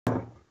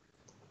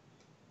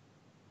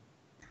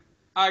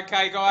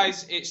Okay,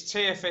 guys, it's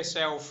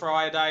TFSL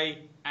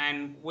Friday,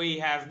 and we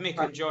have Mick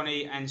and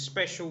Johnny and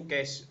special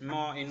guest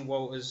Martin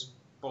Walters,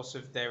 boss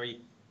of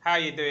Derry. How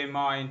you doing,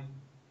 Martin?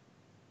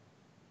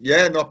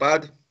 Yeah, not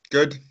bad.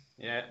 Good.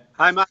 Yeah.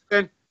 Hi,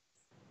 Martin.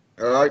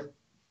 All right.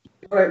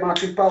 All right,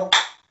 Martin, pal.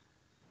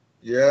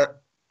 Yeah.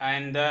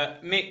 And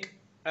Mick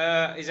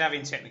is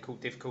having technical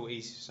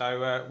difficulties,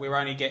 so we're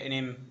only getting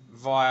him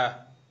via,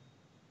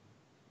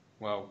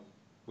 well,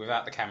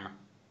 without the camera.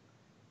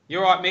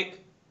 You all right, Mick?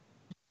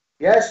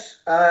 Yes,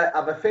 I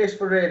have a face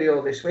for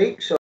radio this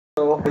week, so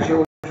as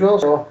usual,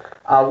 so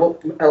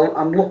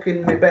I'm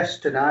looking my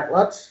best tonight,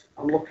 lads.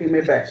 I'm looking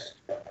my best.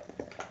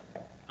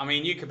 I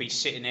mean, you could be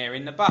sitting there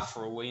in the buff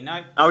for all we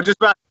know. I was just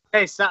about to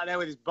say, sat there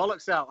with his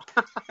bollocks out.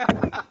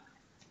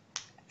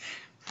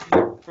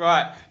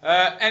 Right.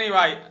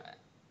 Anyway,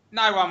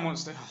 no one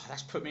wants to. Oh,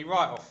 that's put me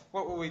right off.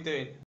 What were we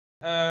doing?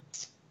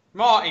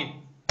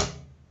 Martin.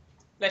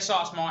 Let's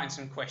ask Martin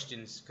some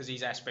questions because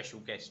he's our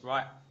special guest,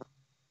 right?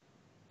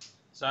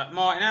 So,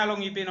 Martin, how long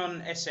have you been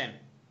on SM?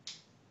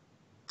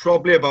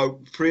 Probably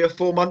about 3 or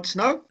 4 months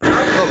now.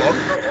 Not long.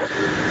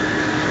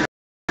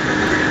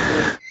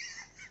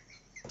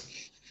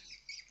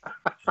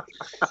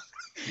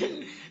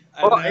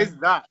 What is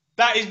that?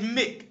 That is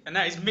Mick, and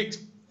that is Mick's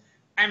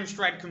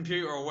Amstrad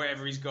computer or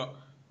whatever he's got.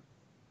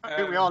 I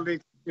think we all need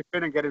to chip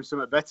in and get him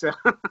something better.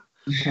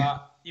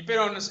 You've been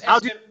on this. How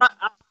did you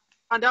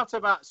find out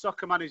about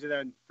Soccer Manager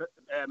then,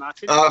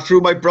 Martin?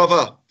 Through my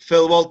brother,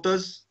 Phil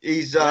Walters.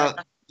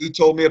 He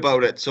told me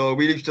about it. So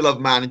we used to love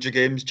manager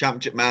games,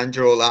 Championship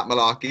Manager, all that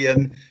malarkey,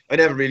 and I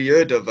never really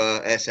heard of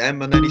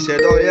SM. And then he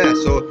said, "Oh yeah,"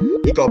 so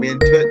he got me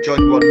into it.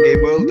 Joined One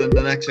Game World, and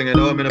the next thing I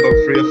know, I'm in about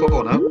 3 or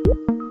 4 now.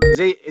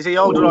 Is he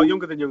older or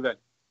younger than you then?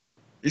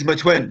 He's my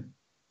twin.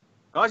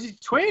 Oh, is he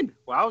twin?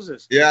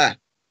 Wowzers. Yeah.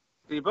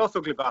 You're both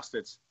ugly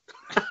bastards.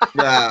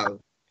 Wow.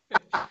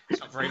 It's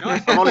not very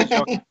nice. I'm only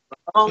joking.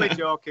 Only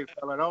joking,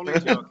 fella. Only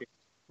joking.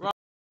 Right,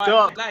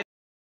 So,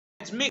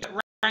 it's Mick that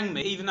rang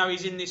me, even though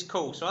he's in this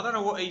call. So I don't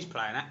know what he's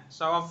playing at.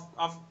 So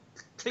I've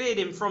cleared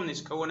him from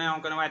this call, and now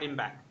I'm going to add him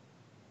back.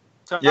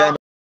 so Yeah.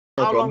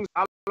 how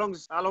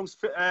long's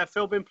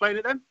Phil been playing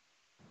it then?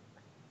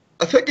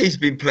 I think he's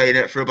been playing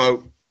it for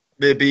about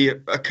maybe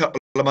a couple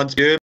of months,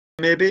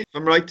 maybe, if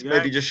I'm right. Yeah.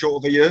 Maybe just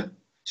short of a year.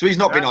 So he's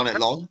not been Yeah. on it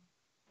long.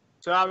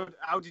 So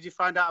how did you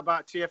find out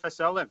about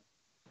TFSL then?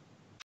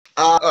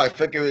 I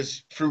think it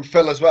was through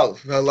Phil as well.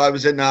 Well, I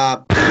was in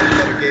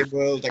another game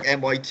world, like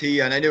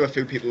NYT, and I knew a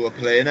few people were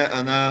playing it,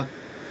 and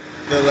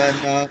Phil then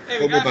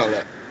told me about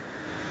it.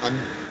 And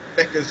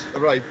Mick has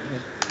arrived.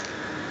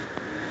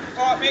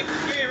 All right, Mick,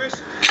 can you hear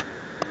us?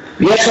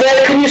 Yes,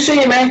 mate, can you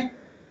see me?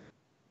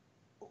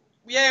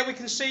 Yeah, we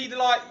can see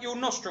your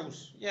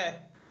nostrils. Yeah.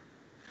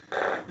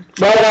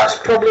 Well, that's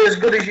probably as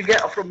good as you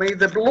get from me.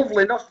 The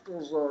lovely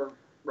nostrils,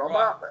 Rob,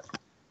 aren't they?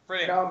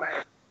 Brilliant. No,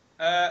 mate.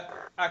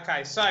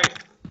 Okay, so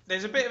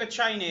there's a bit of a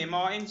chain here,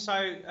 Martin.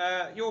 So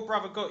your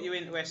brother got you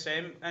into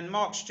SM, and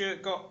Mark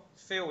Stewart got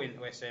Phil into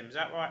SM. Is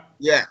that right?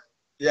 Yeah,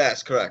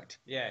 that's correct.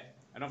 Yeah,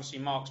 and obviously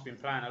Mark's been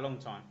playing a long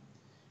time.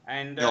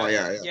 And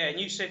yeah. and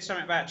you said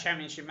something about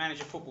Championship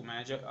Manager, Football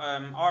Manager. I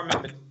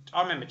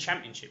remember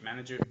Championship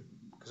Manager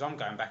because I'm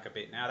going back a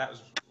bit now. That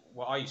was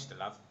what I used to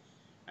love.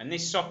 And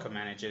this Soccer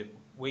Manager,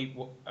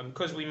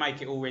 because we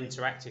make it all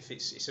interactive,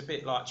 it's a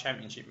bit like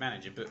Championship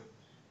Manager, but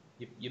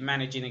you're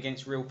managing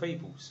against real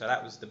people. So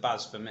that was the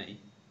buzz for me.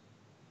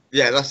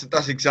 Yeah,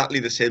 that's exactly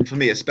the same for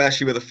me,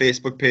 especially with the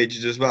Facebook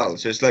pages as well.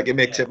 So it's like it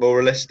makes it more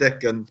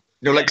realistic, and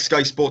like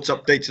Sky Sports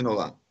updates and all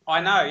that. I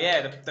know,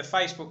 yeah, the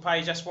Facebook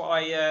page. That's what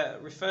I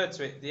referred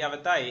to it the other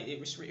day.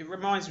 It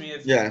reminds me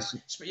of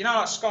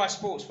like Sky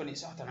Sports when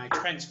it's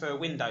transfer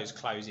windows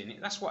closing.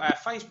 That's what our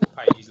Facebook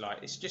page is like.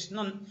 It's just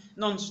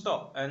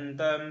non-stop, and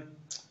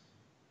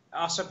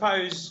I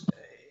suppose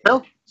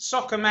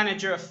Soccer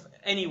Manager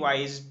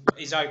anyway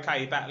is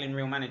okay battling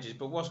real managers.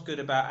 But what's good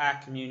about our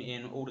community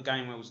and all the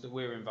game worlds that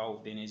we're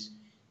involved in is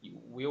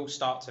we all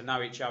start to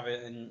know each other,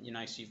 and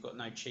so you've got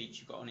no cheats,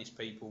 you've got honest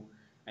people.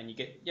 And you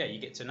get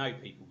to know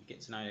people, you get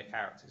to know their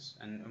characters,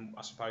 and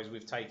I suppose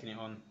we've taken it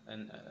on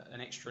an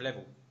extra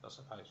level, I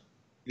suppose.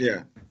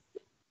 Yeah.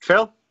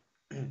 Phil?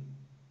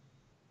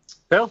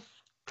 Phil?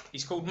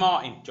 He's called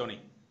Martin,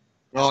 Johnny.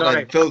 Oh,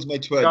 sorry. Phil's my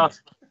twin. God.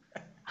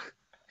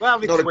 Well,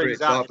 the Not twins, a great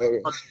start,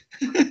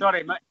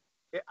 sorry, mate.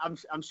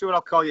 I'm sure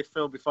I'll call you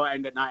Phil before I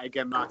end at night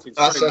again, Martin.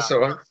 That's all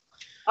right.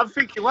 I'm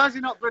thinking, why is he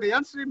not bloody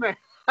answering me?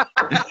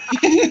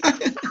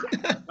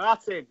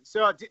 Martin,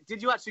 so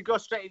did you actually go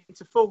straight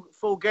into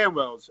full game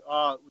worlds,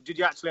 or did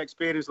you actually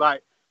experience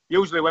like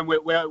usually when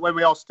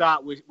we all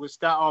start, we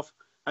start off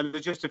and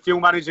there's just a few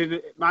managers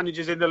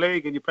in the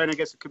league and you're playing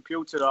against a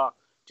computer, or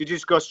did you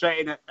just go straight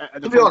in at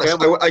the To be honest,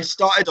 I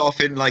started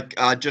off in like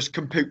just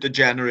computer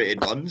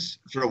generated ones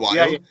for a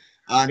while,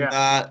 and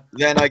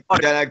then I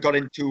got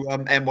into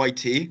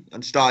NYT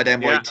and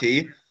started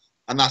NYT,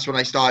 and that's when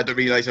I started to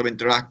realise how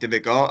interactive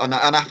it got, and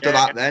after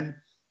that then.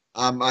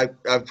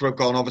 I've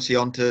gone obviously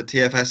onto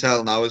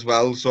TFSL now as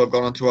well, so I've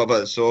gone on to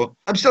others. So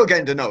I'm still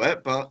getting to know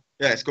it, but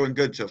yeah, it's going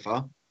good so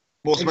far.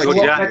 Most of my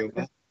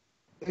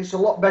it's a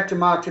lot better,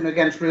 Martin,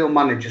 against real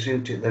managers,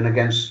 isn't it, than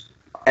against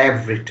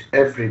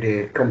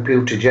everyday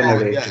computer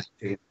generated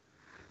team.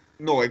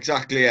 No,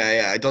 exactly.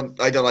 Yeah. I don't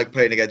like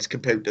playing against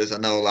computers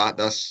and all that.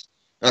 That's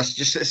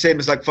just the same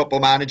as like Football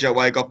Manager,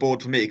 why I got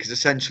bored for me, because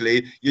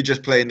essentially you're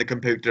just playing the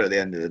computer at the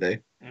end of the day.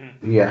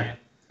 Yeah.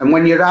 And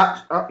when you're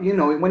out,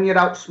 when you're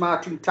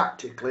outsmarting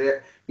tactically,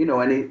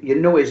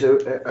 and is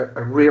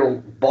a real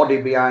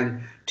body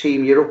behind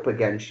team you're up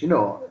against,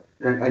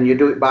 and you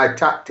do it by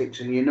tactics,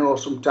 and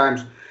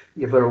sometimes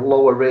you've a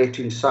lower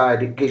rating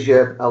side, it gives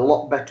you a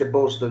lot better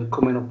buzz than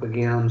coming up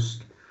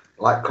against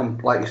like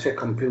you said,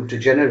 computer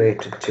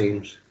generated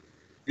teams.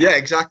 Yeah,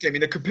 exactly. I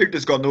mean, the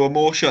computer's got no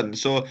emotion.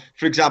 So,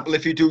 for example,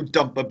 if you do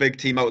dump a big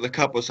team out of the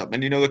cup or something,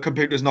 the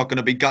computer's not going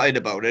to be gutted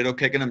about it or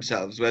kicking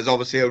themselves. Whereas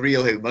obviously a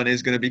real human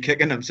is going to be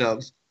kicking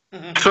themselves.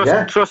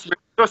 Trust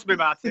me,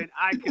 Martin.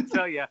 I can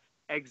tell you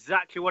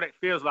exactly what it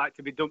feels like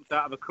to be dumped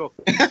out of a cup.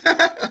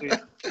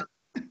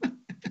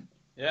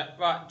 Yeah,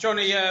 right,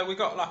 Johnny. We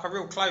got like a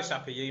real close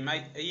up of you,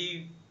 mate. Are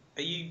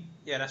you?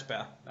 Yeah, that's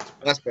better.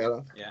 That's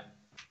better. Yeah.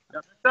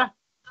 That's better?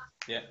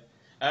 Yeah.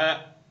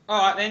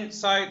 All right then.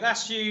 So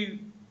that's you.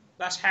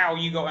 That's how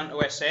you got into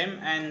SM,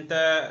 and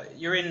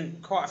you're in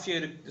quite a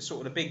few of the sort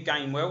of the big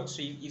game world.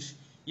 So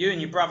you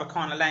and your brother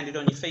kind of landed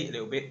on your feet a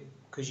little bit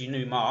because you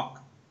knew Mark.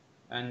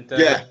 And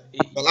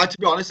well, to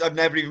be honest, I've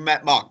never even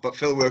met Mark, but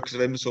Phil works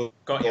with him, so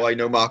I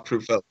know Mark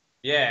through Phil.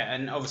 Yeah,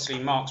 and obviously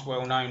Mark's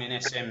well known in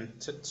SM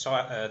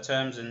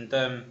terms, and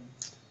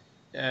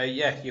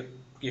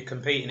you're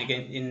competing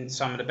again in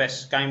some of the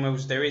best game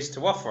worlds there is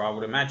to offer, I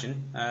would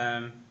imagine.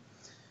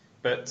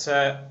 But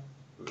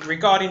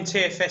regarding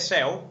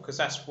TFSL, because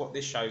that's what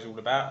this show's all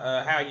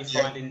about, how are you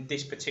finding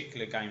this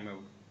particular game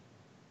world?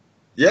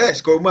 Yeah,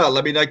 it's going well.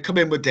 I mean, I come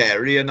in with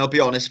Derry, and I'll be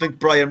honest, I think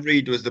Brian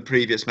Reid was the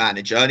previous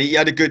manager, and he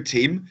had a good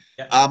team.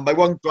 Yeah. My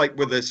one gripe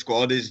with the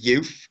squad is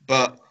youth,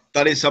 but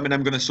that is something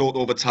I'm going to sort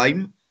over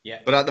time. Yeah.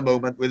 But at the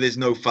moment, where there's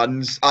no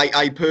funds,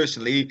 I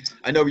personally,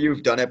 I know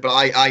you've done it, but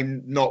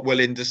I'm not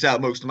willing to sell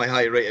most of my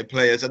high-rated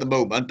players at the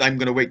moment. I'm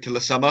going to wait till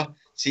the summer,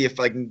 see if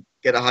I can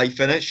get a high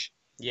finish.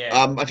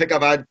 Yeah. I think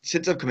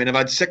since I've come in, I've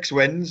had 6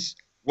 wins,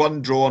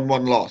 1 draw and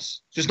 1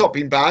 loss. So it's not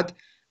been bad,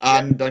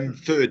 and I'm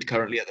 3rd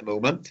currently at the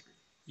moment.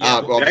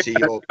 Obviously,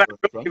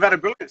 you've had a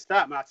brilliant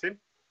start, Martin.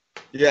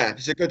 Yeah,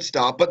 it's a good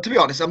start. But to be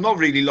honest, I'm not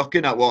really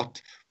looking at what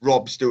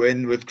Rob's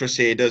doing with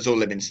Crusaders or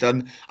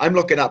Livingston. I'm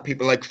looking at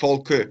people like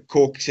Falkirk,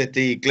 Cork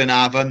City,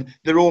 Glenavon.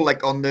 They're all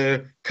like on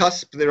the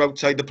cusp. They're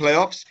outside the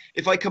playoffs.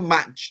 If I can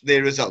match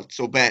their results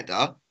or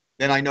better,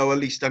 then I know at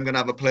least I'm going to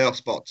have a playoff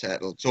spot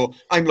settled. So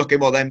I'm looking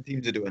what them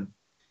teams are doing.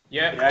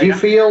 Yeah. Do you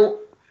feel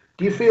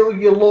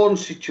your loan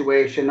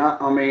situation?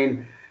 I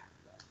mean,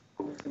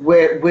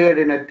 we're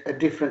in a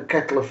different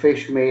kettle of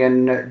fish, me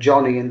and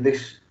Johnny in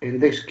this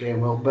game.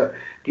 Well, but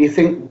do you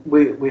think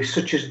we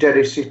such as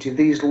Derry City,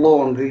 these 3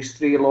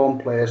 loan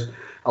players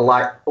are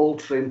like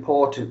ultra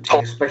important to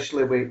you,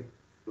 especially with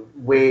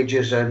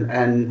wages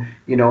and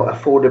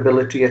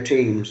affordability of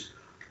teams?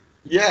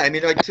 Yeah, I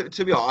mean,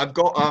 to be honest, I've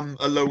got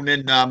a loan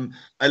in.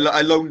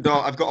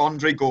 I've got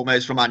Andre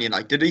Gomez from Man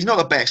United. He's not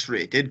the best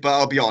rated, but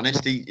I'll be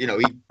honest, he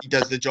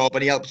does the job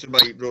and he helps with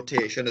my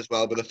rotation as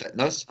well with the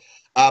fitness.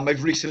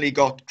 I've recently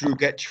got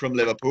Drugic from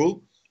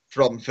Liverpool,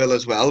 from Phil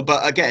as well.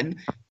 But again,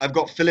 I've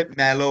got Philip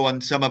Melo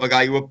and some other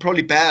guy who are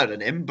probably better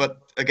than him.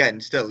 But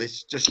again, still,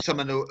 it's just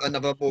someone who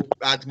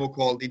adds more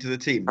quality to the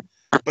team.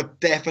 But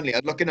definitely,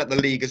 I'm looking at the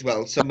league as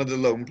well. Some of the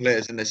lone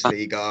players in this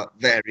league are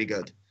very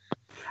good.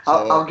 So,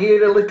 I'll give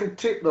you a little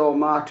tip though,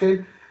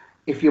 Martin.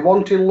 If you're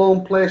wanting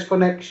loan players for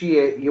next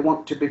year, you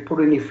want to be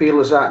putting your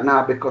feelers out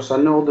now, because I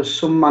know there's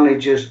some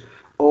managers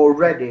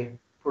already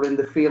putting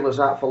the feelers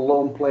out for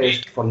loan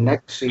players for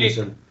next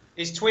season.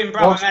 His twin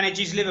brother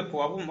manages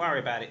Liverpool. I wouldn't worry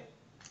about it.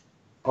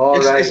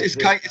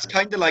 It's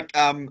kind of like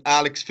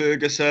Alex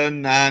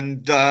Ferguson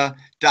and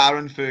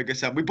Darren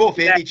Ferguson. We both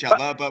hate each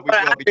other, but we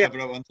help each other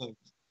out one time.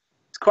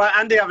 It's quite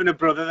handy having a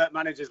brother that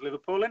manages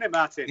Liverpool, isn't it,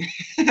 Martin?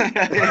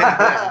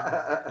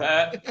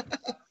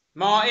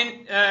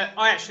 Martin,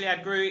 I actually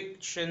had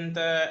Grujic and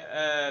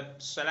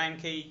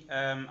Solanke.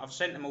 I've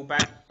sent them all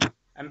back.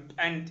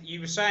 And you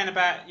were saying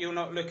about you're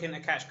not looking to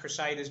catch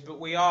Crusaders, but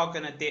we are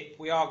going to dip.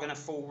 We are going to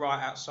fall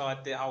right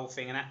outside the whole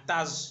thing, and that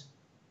does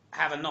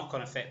have a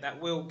knock-on effect.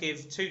 That will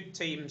give 2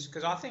 teams,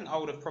 because I think I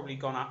would have probably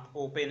gone up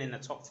or been in the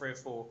top 3 or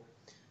 4.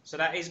 So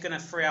that is going to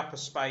free up a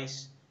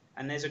space,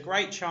 and there's a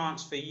great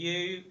chance for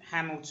you,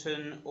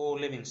 Hamilton, or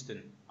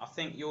Livingston. I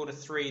think you're the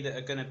 3 that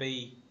are going to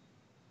be.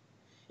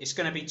 It's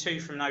going to be 2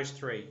 from those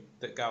 3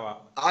 that go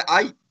up.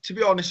 To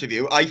be honest with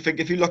you, I think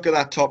if you look at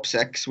that top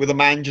 6 with the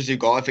managers you've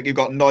got, I think you've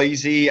got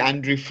Noisy,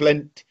 Andrew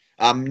Flint,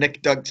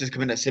 Nick Duggs is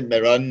coming at St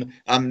Mirren,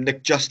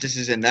 Nick Justice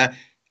is in there.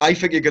 I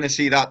think you're going to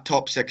see that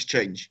top 6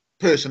 change.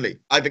 Personally,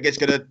 I think it's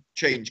going to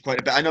change quite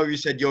a bit. I know you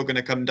said you're going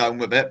to come down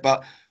with it,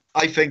 but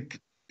I think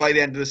by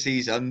the end of the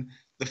season,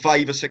 the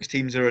 5 or 6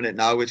 teams are in it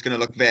now, it's going to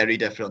look very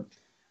different.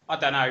 I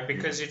don't know,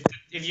 because if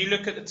you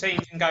look at the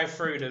teams and go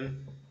through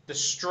them, the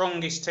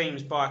strongest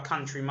teams by a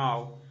country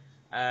mile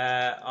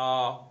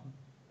are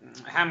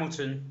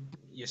Hamilton,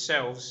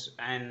 yourselves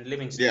and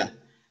Livingston.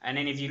 And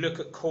then if you look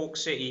at Cork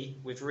City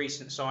with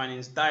recent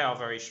signings, they are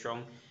very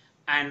strong.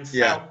 And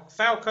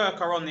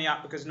Falkirk are on the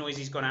up because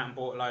Noisy's gone out and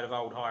bought a load of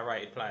old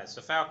high-rated players.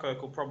 So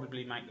Falkirk will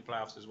probably make the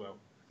playoffs as well.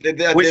 They're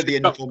the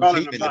informed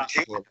team in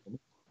the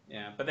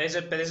Yeah, but there's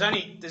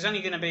only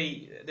going to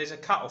be a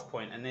cut-off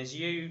point, and there's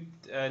you,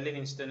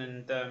 Livingston,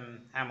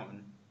 and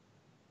Hamilton.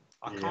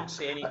 I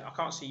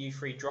can't see you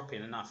three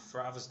dropping enough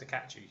for others to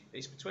catch you.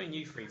 It's between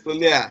you three. Well,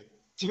 yeah.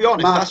 To be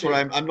honest, that's what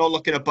I'm not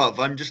looking above.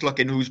 I'm just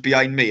looking who's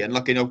behind me and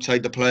looking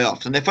outside the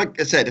playoffs. And if I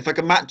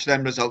can match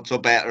them results or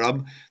better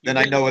them, then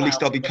I know at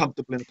least I'll be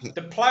comfortable in the playoffs.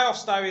 The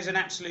playoffs, though, is an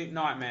absolute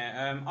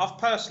nightmare. I've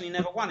personally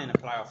never won in a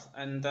playoff,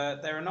 and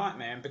they're a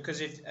nightmare.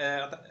 Because if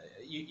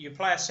you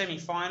play a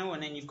semi-final,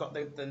 and then you've got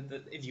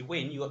the if you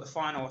win, you've got the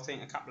final, I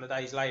think, a couple of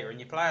days later,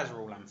 and your players are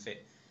all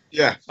unfit.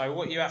 Yeah. So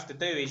what you have to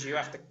do is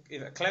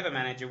if a clever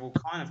manager will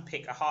kind of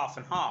pick a half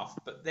and half,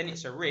 but then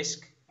it's a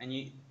risk, and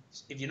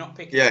if you're not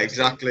picking,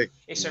 exactly.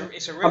 It's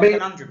a real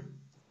conundrum.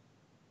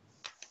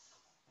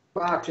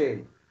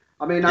 Martin,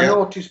 I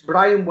noticed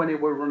Brian when he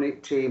was running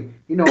team.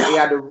 He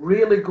had a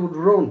really good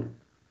run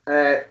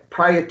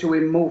prior to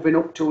him moving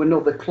up to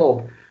another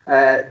club.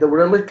 There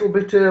were a little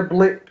bit of a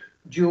blip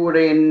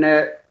during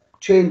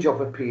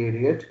changeover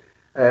period,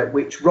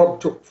 which Rob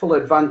took full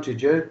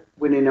advantage of,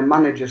 winning a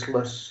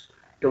managerless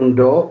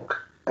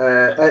Dundalk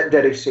at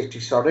Derry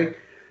City.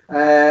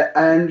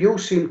 And you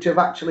seem to have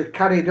actually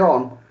carried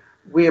on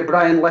where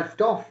Brian left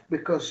off,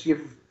 because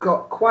you've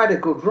got quite a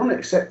good run,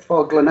 except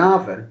for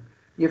Glenavon.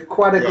 You've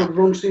quite a good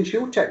run since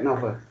you taken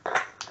over.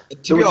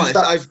 To be honest,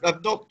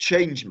 I've not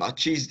changed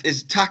much.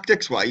 His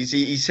tactics-wise,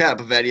 he set up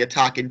a very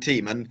attacking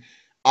team, and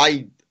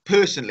I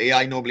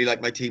normally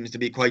like my teams to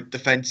be quite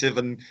defensive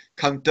and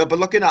counter. But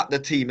looking at the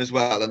team as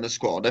well and the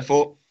squad, I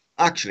thought,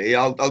 actually,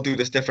 I'll do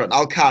this different.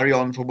 I'll carry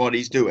on from what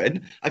he's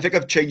doing. I think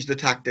I've changed the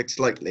tactics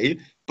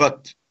slightly,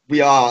 but we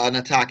are an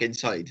attacking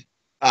side.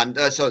 And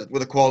so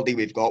with the quality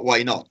we've got,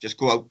 why not? Just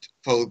go out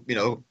full,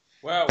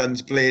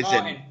 guns blazing.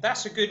 Martin,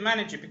 that's a good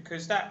manager,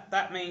 because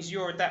that means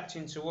you're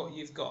adapting to what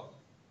you've got.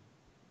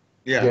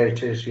 Yeah,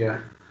 it is, yeah.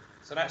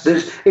 So that's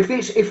if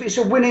it's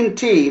a winning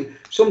team,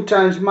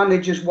 sometimes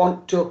managers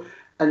want to,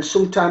 and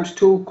sometimes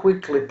too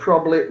quickly,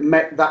 probably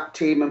make that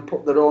team and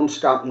put their own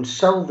stamp and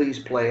sell these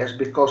players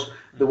because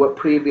they were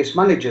previous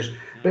managers.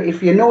 But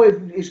if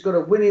if he's got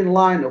a winning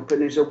lineup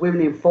and he's a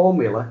winning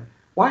formula,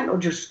 why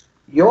not just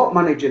York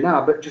manager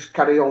now, but just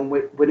carry on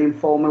with winning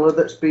formula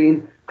that's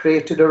been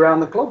created around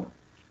the club?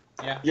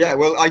 Yeah,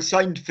 well, I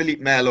signed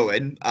Philippe Melo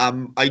in.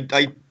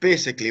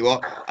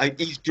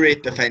 He's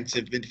great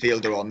defensive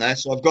midfielder on there,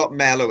 so I've got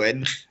Melo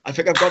in. I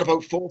think I've got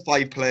about 4 or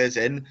 5 players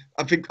in.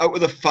 I think out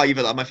of the 5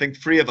 of them, I think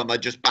 3 of them are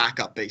just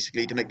backup,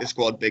 basically, to make the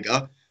squad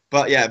bigger.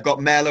 But yeah, I've got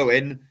Melo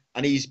in,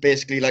 and he's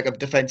basically like a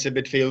defensive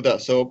midfielder.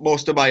 So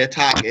most of my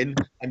attacking,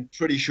 I'm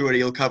pretty sure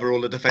he'll cover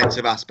all the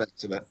defensive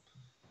aspects of it.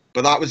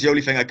 But that was the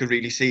only thing I could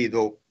really see,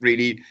 though,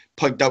 really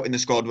point out in the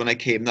squad when I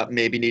came that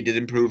maybe needed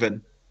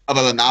improving.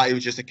 Other than that, it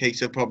was just a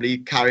case of probably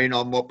carrying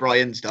on what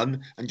Brian's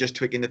done and just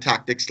tweaking the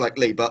tactics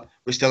slightly, but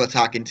we're still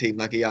attacking team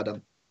like he had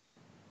them.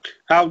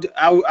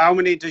 How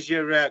many does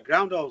your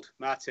ground hold,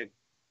 Martin?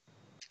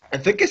 I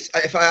think it's,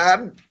 if I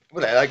am,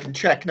 well, I can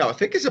check now. I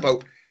think it's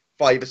about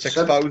 5,000 or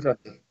 6,000.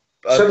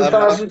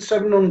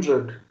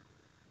 7,700.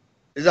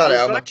 Is that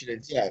how much it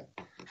is? Yeah.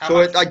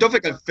 I don't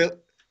think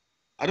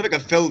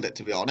I've filled it,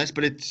 to be honest,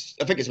 but I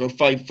think it's about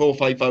 4,000 or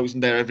 5,000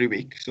 there every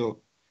week. So,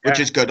 which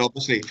is good,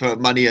 obviously, for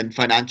money and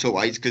financial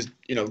wise, because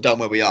down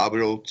where we are,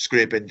 we're all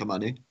scraping for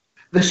money.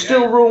 There's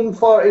still room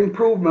for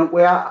improvement.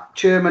 We are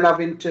chairman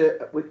having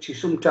to, which he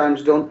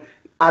sometimes don't,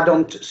 add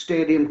on to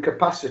stadium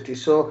capacity.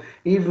 So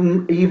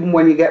even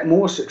when you get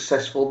more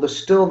successful, there's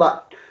still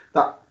that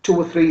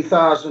 2,000 or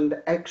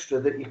 3,000 extra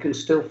that you can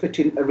still fit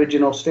in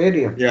original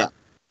stadium. Yeah.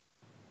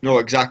 No,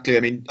 exactly.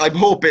 I mean, I'm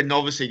hoping,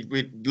 obviously,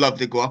 we'd love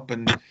to go up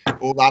and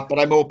all that, but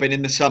I'm hoping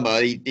in the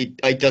summer he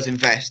does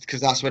invest,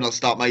 because that's when I'll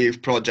start my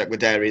youth project with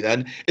Derry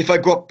then. If I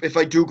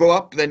do go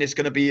up, then it's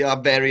going to be a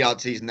very hard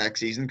season next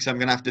season, because I'm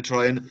going to have to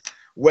try and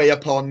weigh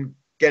upon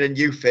getting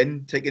youth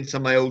in, taking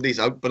some of my oldies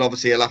out, but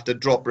obviously I'll have to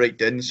drop right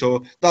in,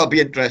 so that'll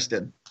be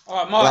interesting.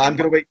 All right, Martin, I'm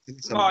going to wait till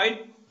the summer. Martin,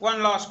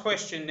 one last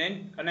question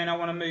then, and then I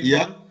want to move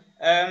on.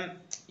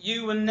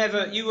 You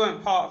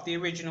weren't part of the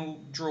original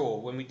draw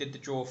when we did the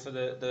draw for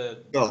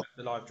the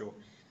live draw.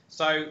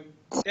 So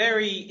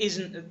Derry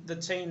isn't the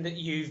team that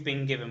you've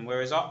been given.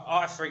 Whereas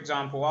I for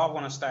example, I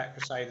want to stay at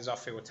Crusaders. I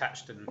feel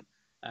attached to them,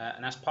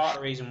 and that's part of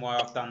the reason why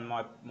I've done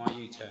my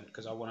U-turn,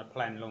 because I want to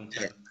plan long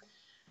term.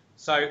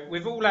 So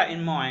with all that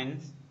in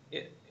mind,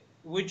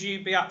 would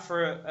you be up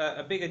for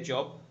a bigger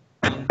job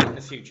in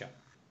the future?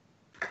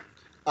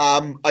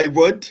 I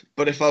would,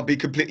 but if I'll be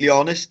completely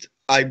honest,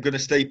 I'm going to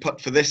stay put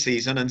for this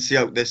season and see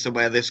out this and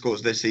where this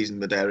goes this season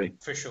with Derry.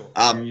 For sure.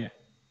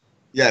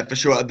 Yeah, for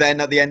sure. Then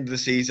at the end of the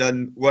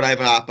season,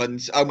 whatever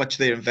happens, how much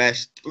they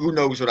invest, who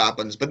knows what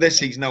happens. But this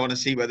season, I want to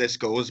see where this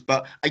goes.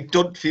 But I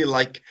don't feel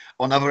like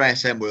on other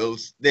SM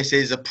Worlds, this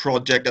is a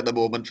project at the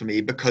moment for me,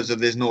 because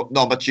there's not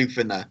much youth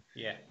in there.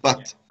 Yeah.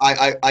 But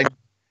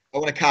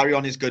want to carry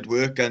on his good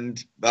work,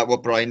 and that's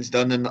what Brian's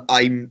done. And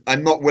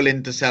I'm not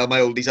willing to sell my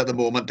oldies at the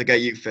moment to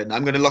get youth in.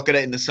 I'm going to look at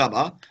it in the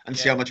summer and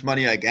see how much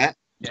money I get.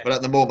 Yeah. But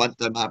at the moment,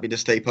 I'm happy to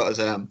stay put as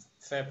I am.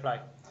 Fair play.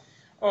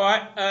 All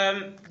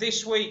right.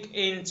 This week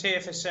in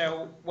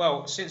TFSL,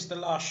 well, since the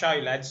last show,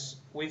 lads,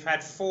 we've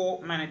had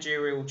 4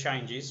 managerial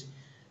changes.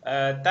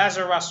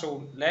 Dazza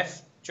Russell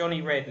left,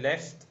 Johnny Red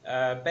left,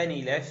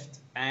 Benny left,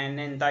 and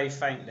then Dave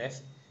Faint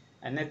left.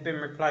 And they've been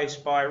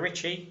replaced by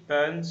Richie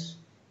Burns,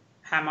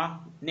 Hammer,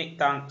 Nick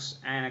Dunks,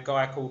 and a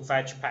guy called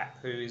Vaj Pap,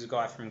 who is a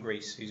guy from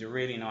Greece. He's a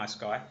really nice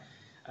guy.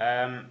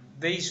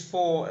 These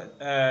 4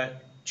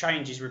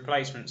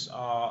 replacements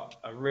are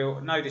a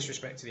real, no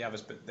disrespect to the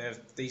others, but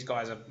these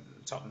guys are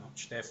top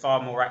notch. They're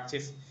far more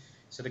active.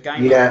 So the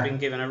game has been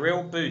given a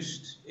real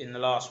boost in the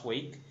last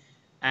week.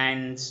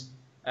 And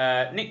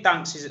Nick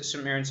Dunks is at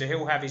St Mirren, so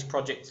he'll have his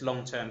project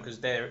long term because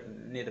they're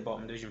near the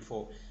bottom of Division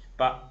 4.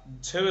 But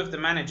 2 of the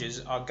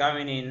managers are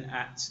going in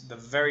at the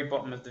very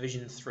bottom of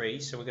Division 3,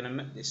 so we're going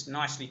to. It's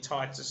nicely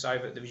tied to us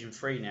over at Division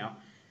 3 now.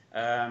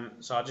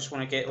 So I just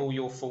want to get all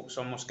your thoughts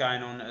on what's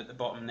going on at the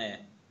bottom there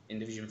in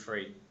Division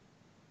 3.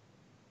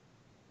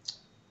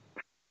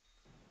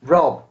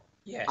 Rob,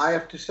 yes. I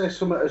have to say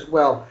something as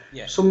well.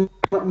 Yes. Some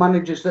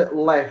managers that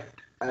left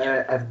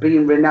have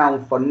been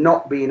renowned for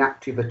not being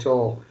active at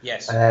all.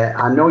 Yes.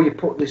 I know you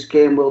put this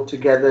game well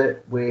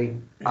together with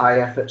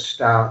IF at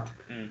start,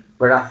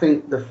 but I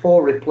think the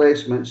 4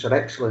 replacements are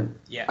excellent.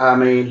 Yeah. I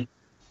mean,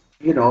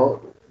 you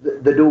know,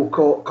 they do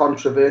cause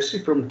controversy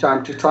from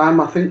time to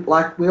time, I think,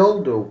 like we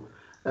all do.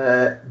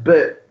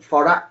 But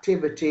for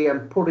activity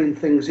and putting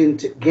things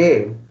into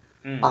game,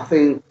 I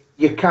think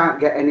you can't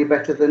get any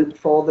better than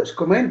 4 that's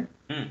come in.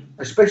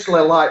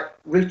 Especially like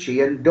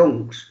Richie and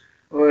Dunks.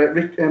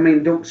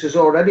 Dunks has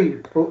already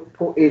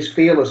put his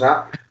feelers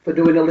out for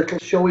doing a little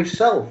show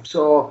himself.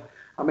 So,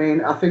 I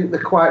mean, I think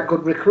they're quite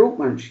good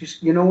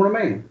recruitments. You know what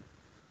I mean?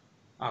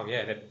 Oh,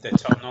 yeah, they're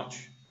top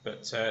notch.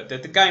 But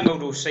the game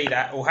world will see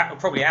that, or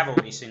probably have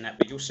already seen that,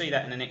 but you'll see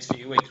that in the next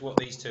few weeks, what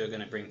these 2 are going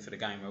to bring for the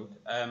game world.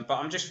 But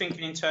I'm just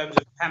thinking in terms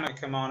of Hammer,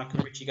 Kilmarnock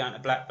and Richie going to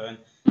Blackburn,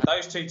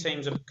 those 2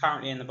 teams are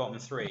currently in the bottom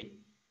 3.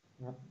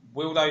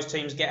 Will those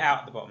teams get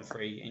out the bottom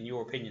 3, in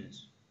your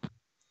opinions?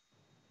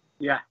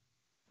 Yeah.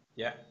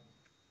 Yeah.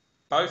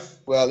 Both?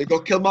 Well, he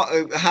got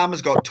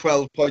Hammer's got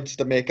 12 points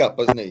to make up,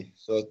 hasn't he?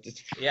 So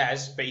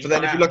but he's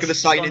then if you look at the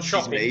signings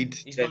he's made...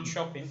 He's gone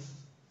shopping.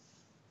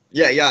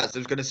 Yeah, I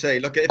was going to say,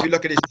 if you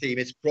look at his team,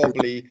 it's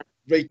probably,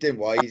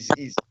 rating-wise,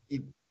 he's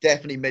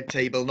definitely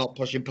mid-table, not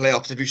pushing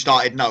playoffs if you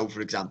started now,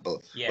 for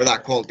example, with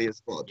that quality of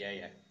squad.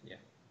 Yeah.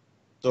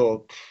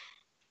 So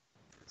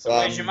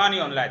where's your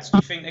money on, lads? Do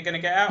you think they're going to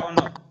get out or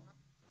not?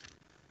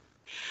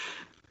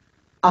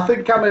 I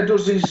think Hammer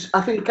does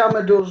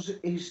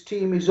his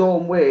team his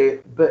own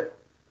way, but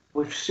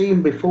we've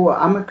seen before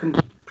Hammer can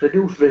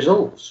produce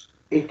results.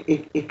 He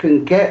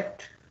can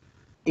get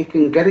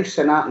his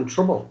son out in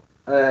trouble.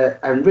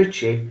 And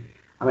Richie,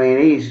 I mean,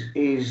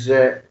 he's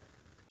a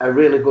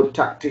really good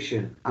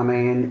tactician. I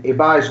mean, he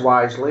buys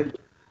wisely.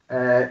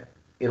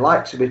 He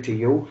likes a bit of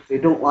youth. He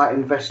don't like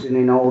investing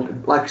in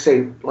old. Like I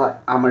say, like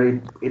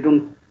Hammer,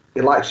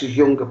 he likes his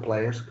younger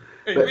players.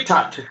 But Richie,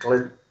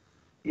 tactically,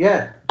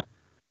 yeah.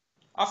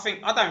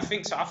 I don't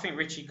think so. I think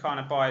Richie kind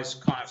of buys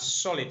kind of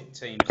solid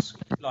teams,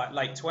 like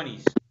late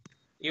 20s.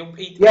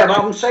 But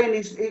I'm saying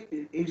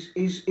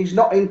he's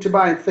not into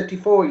buying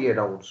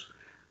 34-year-olds.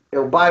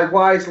 He'll buy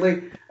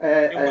wisely.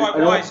 He'll buy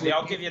wisely,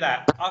 I'll give you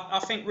that. I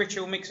think Richie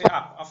will mix it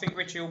up. I think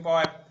Richie will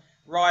buy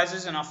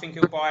risers and I think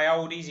he'll buy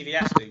oldies if he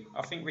has to.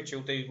 I think Richie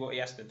will do what he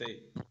has to do.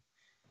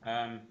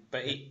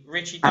 But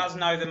Richie does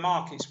know the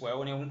markets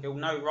well and he'll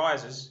know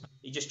risers.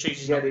 He just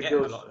chooses not to get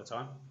them a lot of the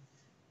time.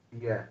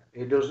 Yeah,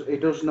 he does. He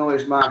does know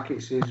his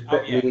markets. He's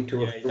better than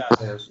to he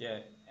does. Yeah.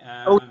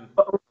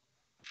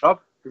 Rob,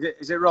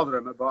 is it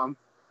Rotherham at bottom?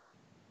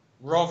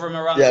 Rotherham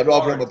are under. Yeah,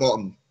 Rotherham at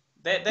bottom.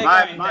 They're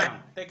going down.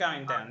 They're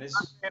going down. This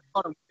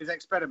is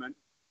Experiment.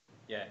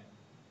 Yeah.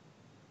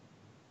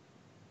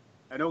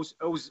 And who's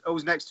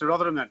next to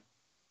Rotherham then?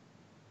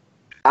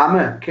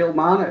 Hammer,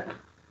 Kilmarnock.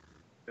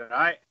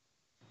 Right.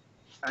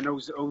 And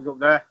who's up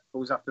there?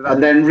 Who's after that?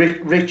 And then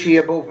Richie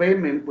above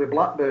him with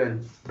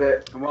Blackburn.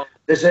 But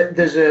there's an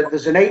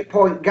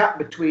 8-point gap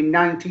between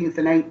 19th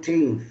and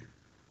 18th.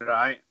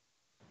 Right.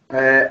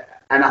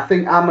 And I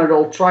think Hammer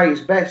will try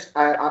his best.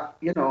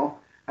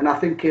 And I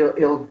think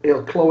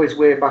he'll claw his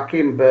way back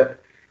in.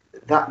 But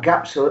that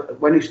gap's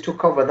when he's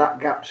took over, that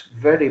gap's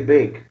very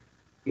big.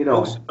 You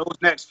know.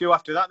 Who's next few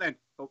after that then?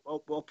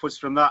 Upwards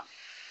from that.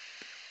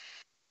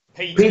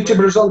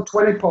 Peterborough's on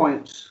 20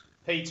 points.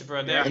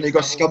 Peterborough, yeah. And you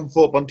got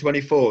Scunthorpe on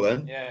 24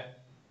 then.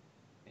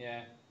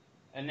 Yeah.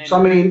 And then, so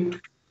I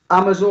mean,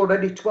 Hammer's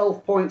already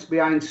 12 points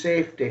behind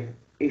safety.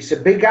 It's a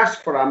big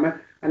ask for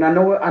Hammer, and I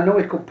know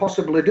he could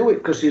possibly do it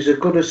because he's a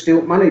good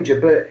astute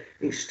manager, but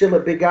it's still a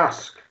big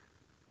ask.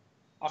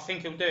 I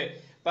think he'll do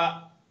it,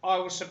 but I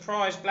was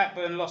surprised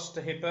Blackburn lost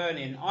to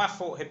Hibernian. I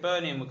thought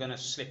Hibernian were going to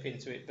slip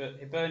into it, but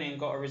Hibernian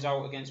got a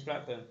result against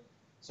Blackburn.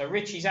 So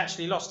Richie's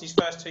actually lost his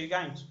first 2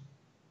 games.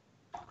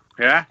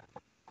 Yeah.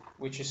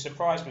 which has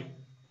surprised me.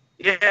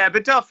 Yeah,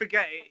 but don't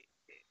forget,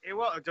 it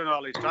won't have done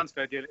all his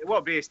transfer deal. It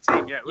won't be his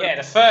team yet. Yeah,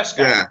 the first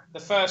game,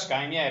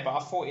 yeah. But I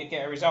thought he'd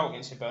get a result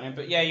against Hibernian.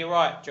 But yeah, you're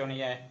right, Johnny.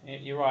 Yeah,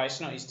 you're right. It's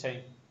not his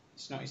team.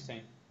 It's not his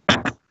team.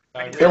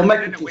 So he'll make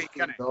it his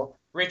team, though.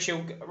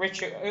 Richard,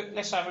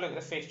 let's have a look at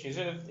the fixtures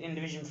in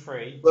Division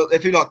 3. Well,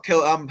 if you look,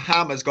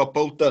 Hammer's got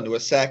Bolton who are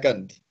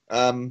second.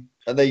 And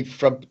did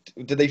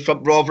they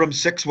front Rotherham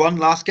 6-1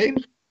 last game?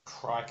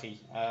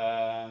 Crikey.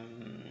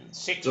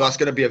 6. So that's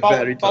going to be a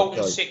very tough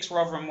Bolton game. 6,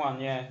 Rotherham 1,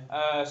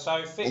 yeah. So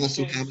fixtures.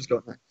 And that's Hammer's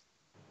got next.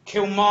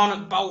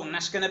 Kilmarnock Bolton.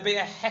 That's going to be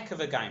a heck of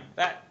a game.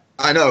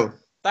 I know.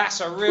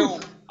 That's a real.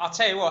 I'll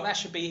tell you what. That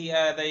should be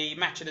the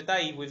match of the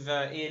day with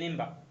Ian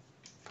Imber.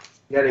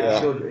 Yeah,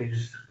 it should.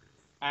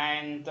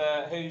 And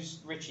who's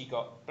Richie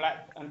got?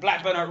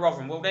 Blackburn at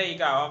Rotherham. Well, there you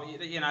go.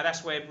 You know,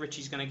 that's where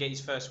Richie's going to get his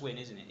first win,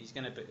 isn't it? He's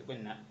going to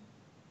win that.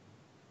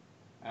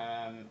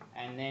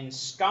 And then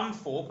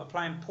Scunthorpe are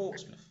playing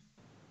Portsmouth.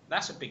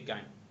 That's a big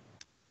game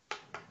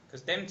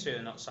because them two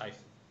are not safe.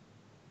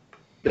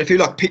 But if you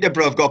look,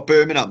 Peterborough have got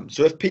Birmingham.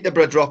 So if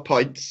Peterborough drop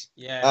points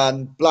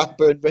and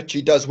Blackburn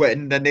Richie does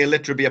win, then they'll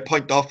literally be a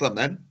point off them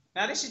then.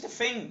 Now, this is the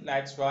thing,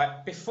 lads,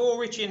 right? Before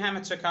Richie and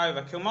Hammer took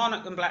over,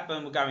 Kilmarnock and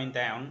Blackburn were going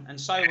down, and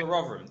so were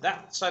Rotherham.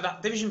 So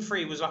that Division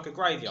 3 was like a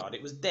graveyard.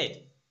 It was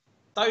dead.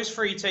 Those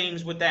 3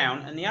 teams were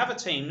down, and the other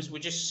teams were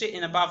just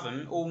sitting above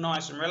them, all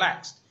nice and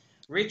relaxed.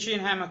 Richie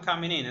and Hammer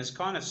coming in has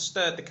kind of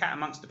stirred the cat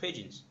amongst the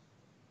pigeons.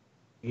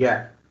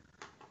 Yeah.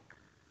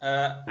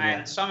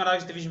 And some of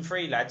those Division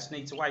 3 lads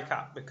need to wake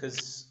up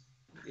because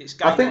it's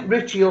going I think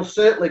Richie will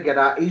certainly get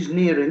out. He's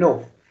near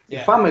enough.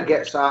 Yeah. If Hammer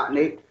gets out,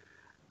 and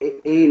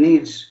he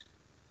needs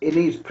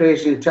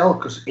praise and tell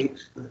because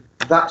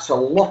that's a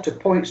lot of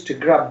points to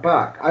grab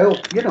back. I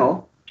hope,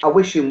 I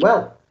wish him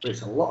well, but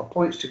it's a lot of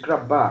points to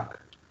grab back.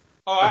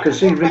 All right, I can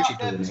see Richie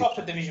doing it. Top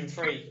of Division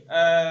 3.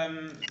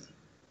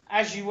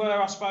 As you were,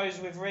 I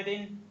suppose, with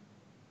Reading.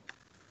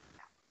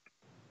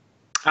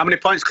 How many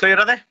points clear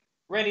are they?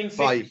 Reading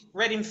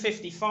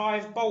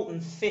 55, Bolton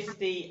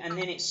 50, and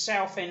then it's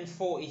Southend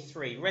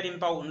 43. Reading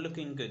Bolton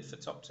looking good for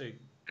top 2.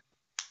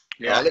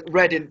 Yeah,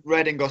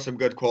 Reading got some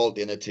good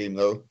quality in the team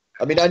though.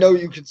 I mean, I know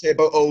you can say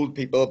about old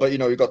people, but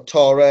you've got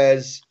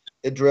Torres,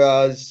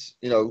 Idris,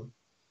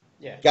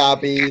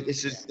 Gabby.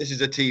 This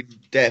is a team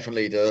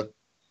definitely to.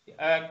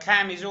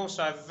 Cam is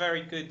also a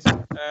very good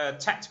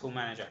tactical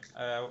manager.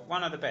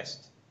 One of the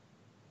best.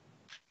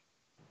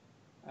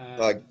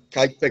 I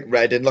pick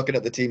Reading. Looking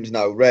at the teams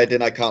now,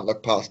 Reading I can't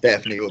look past.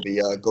 Definitely will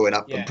be going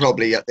up, and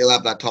probably they'll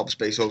have that top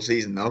space all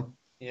season now.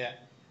 Yeah,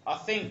 I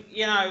think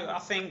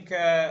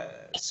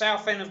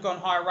Southend have gone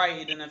high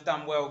rated and have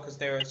done well because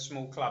they're a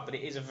small club, but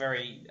it is a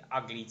very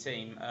ugly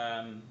team.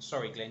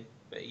 Sorry, Glenn,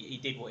 but he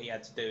did what he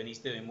had to do, and he's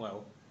doing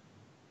well.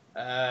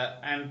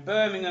 And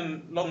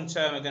Birmingham long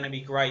term are going to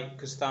be great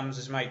because Thumbs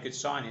has made good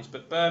signings,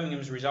 but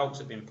Birmingham's results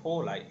have been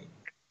poor lately.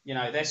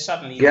 They're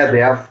suddenly they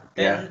have.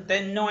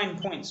 They're 9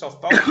 points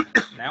off Bolton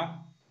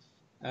now.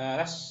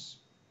 I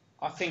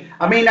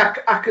mean,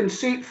 I can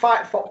see it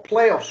fight for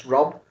playoffs,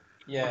 Rob.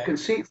 Yeah. I can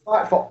see it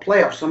fight for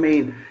playoffs. I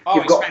mean,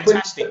 you've it's got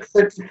fantastic.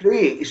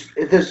 33.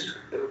 There's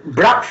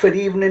Bradford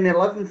even in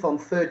 11th on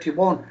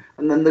 31,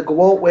 and then they go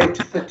all the way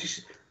to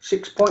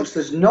 36 points.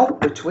 There's no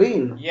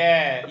between.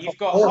 Yeah, you've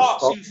got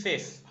Hearts in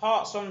 5th.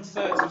 Hearts on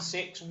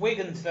 36,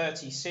 Wigan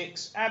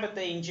 36,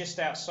 Aberdeen just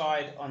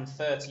outside on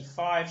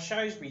 35,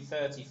 Shrewsbury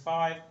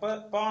 35,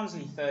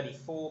 Barnsley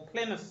 34,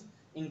 Plymouth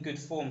in good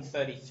form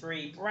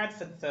 33,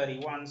 Bradford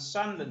 31,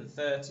 Sunderland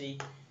 30.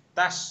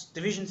 That's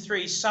Division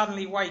 3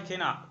 suddenly waking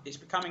up. It's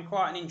becoming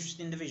quite an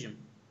interesting division.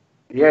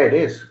 Yeah, it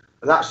is.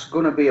 That's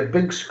going to be a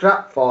big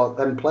scrap for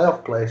them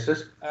playoff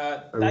places.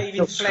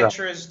 David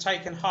Fletcher has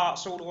taken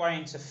Hearts all the way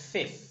into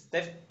 5th.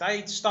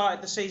 They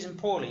started the season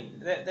poorly.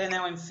 They're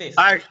now in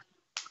 5th.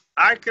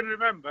 I can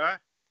remember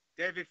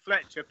David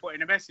Fletcher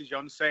putting a message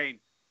on saying,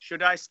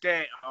 should I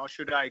stay or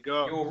should I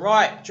go? You're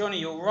right, Johnny,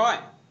 you're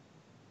right.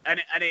 And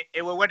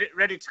it were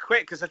ready to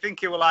quit because I think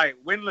he were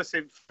winless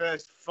in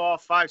first 4,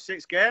 5,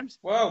 6 games.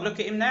 Well, look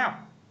at him now.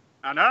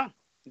 I know.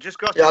 Just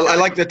got. Yeah, I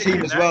like the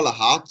team as well, the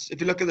Hearts.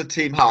 If you look at the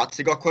team Hearts,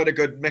 they got quite a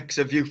good mix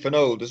of youth and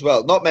old as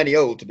well. Not many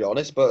old, to be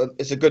honest, but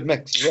it's a good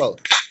mix as well.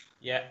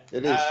 Yeah.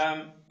 It is.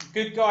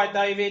 Good guy,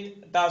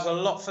 David. Does a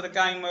lot for the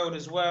game world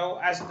as well,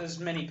 as does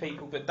many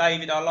people. But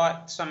David, I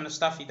like some of the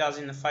stuff he does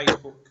in the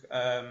Facebook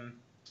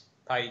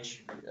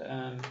page.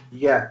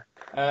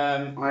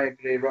 I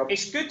agree, Rob.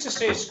 It's good to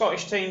see a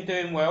Scottish team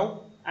doing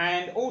well.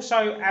 And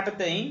also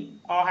Aberdeen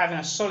are having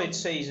a solid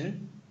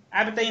season.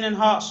 Aberdeen and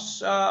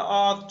Hearts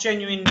are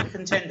genuine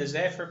contenders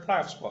there for a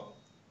playoff spot.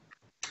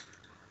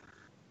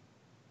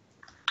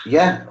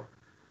 Yeah.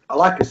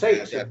 Like I say,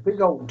 it's a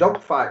big old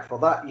dogfight for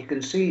that. You can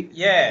see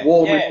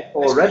warming up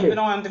already. Let's keep an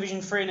eye on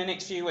Division 3 in the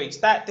next few weeks.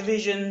 That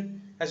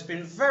division has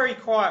been very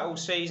quiet all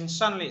season.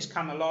 Suddenly it's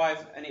come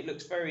alive and it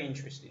looks very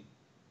interesting.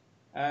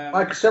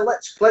 Like I said,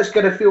 let's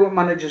get a few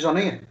managers on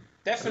here.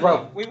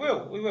 Definitely,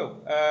 well. we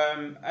will.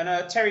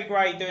 And Terry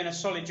Gray doing a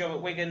solid job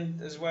at Wigan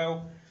as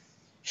well.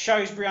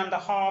 Shrewsbury under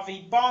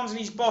Harvey.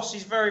 Barnsley's boss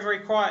is very, very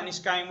quiet in this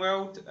game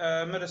world.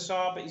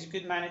 Mudassar, but he's a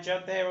good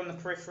manager. There on the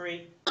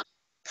periphery.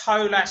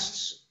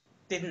 Colas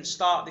didn't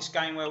start this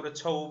game world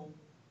at all,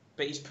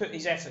 but he's put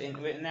his effort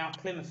into it, and now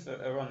Plymouth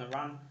are on the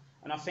run.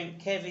 And I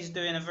think Kev is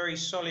doing a very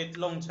solid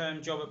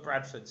long-term job at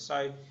Bradford.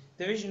 So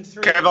Division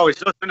 3... Kev always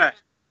does, doesn't it?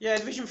 Yeah,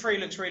 Division 3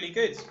 looks really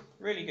good.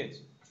 Really good.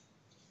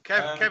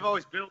 Kev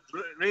always built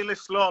really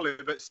slowly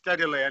but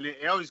steadily, and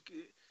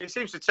he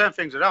seems to turn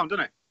things around,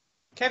 doesn't he?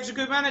 Kev's a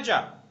good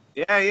manager.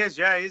 Yeah, he is.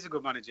 Yeah, he's a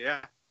good manager,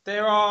 yeah.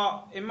 There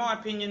are, in my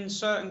opinion,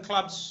 certain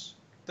clubs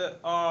that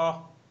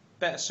are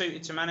better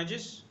suited to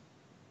managers,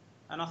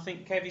 and I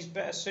think Kev is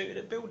better suited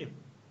at building.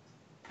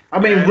 I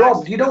mean, yeah,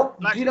 Rob, do you know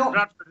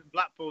Bradford and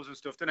Blackpool's and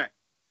stuff, doesn't it?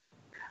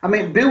 I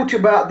mean, beauty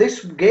about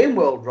this game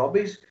world, Rob,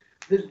 is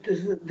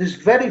there's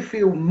very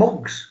few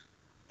mugs.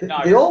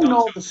 They all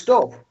know the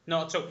stuff.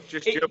 Not at all. Do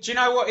you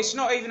know what? It's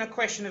not even a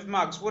question of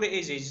mugs. What it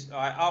is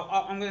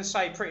I'm going to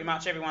say pretty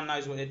much everyone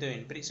knows what they're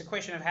doing, but it's a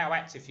question of how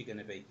active you're going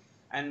to be.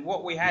 And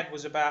what we had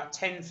was about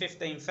 10,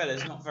 15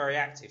 fellas not very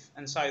active,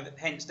 and so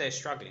hence they're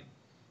struggling.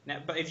 Now,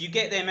 but if you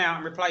get them out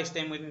and replace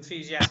them with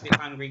enthusiastic,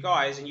 hungry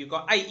guys, and you've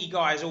got 80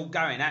 guys all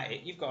going at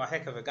it, you've got a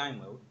heck of a game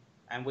world,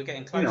 and we're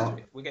getting close to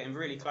it. We're getting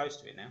really close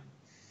to it now.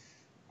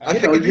 I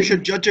think you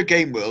should judge a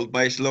game world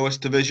by its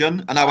lowest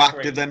division and how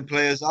active them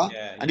players are.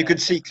 Yeah, and you can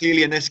see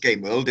clearly in this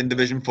game world, in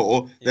Division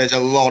 4, there's a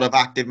lot of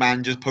active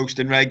managers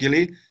posting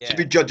regularly. Yeah. So if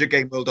you judge a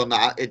game world on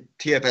that,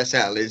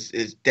 TFSL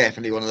is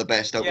definitely one of the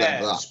best out there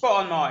for that.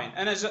 Spot on mine.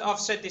 And as I've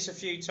said this a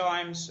few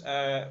times,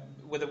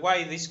 with the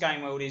way this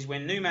game world is,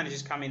 when new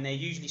managers come in, they're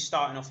usually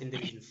starting off in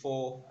Division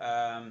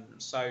 4.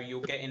 So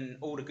you're getting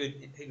all the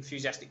good,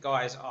 enthusiastic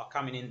guys are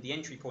coming in. The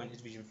entry point is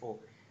Division 4.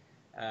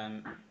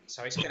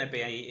 So it's going to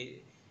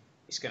be...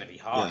 It's going to be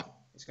hard. Yeah.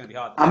 It's going to be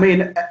hard. I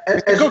mean,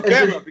 it's a good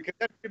game because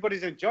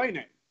everybody's enjoying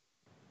it.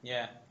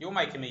 Yeah, you're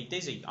making me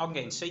dizzy. I'm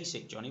getting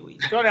seasick, Johnny.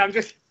 Sorry, I'm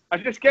just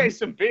getting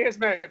some beers,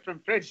 mate, from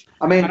fridge.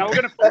 I mean, and I was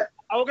going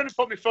to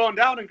put my phone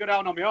down and go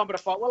down on my own, but I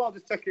thought, well, I'll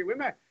just take it with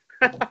me.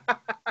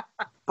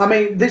 I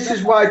mean, this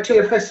is why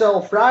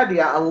TFSL Friday,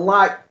 I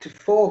like to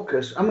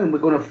focus. I mean, we're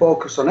going to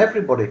focus on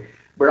everybody,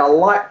 but I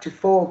like to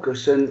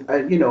focus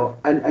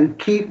and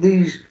keep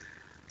these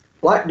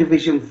like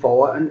Division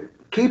 4 and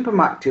keep them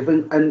active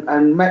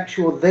and make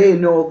sure they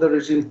know they're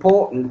as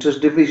important as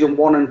Division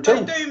 1 and 2. They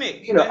do,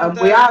 Mick. And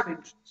we are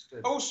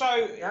interested.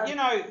 Also,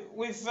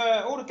 with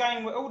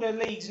all the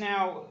leagues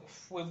now,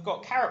 we've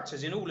got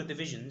characters in all the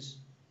divisions,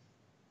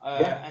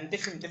 and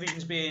different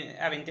divisions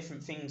having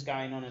different things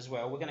going on as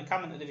well. We're going to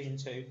come into Division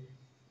 2.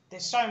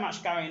 There's so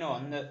much going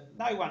on that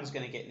no one's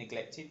going to get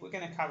neglected. We're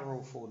going to cover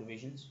all 4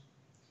 divisions.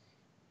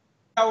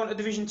 Go on to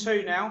Division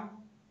 2 now.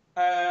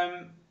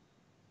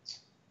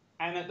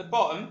 And at the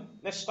bottom,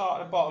 let's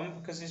start at the bottom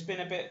because there's been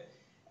a bit...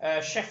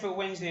 Sheffield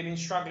Wednesday have been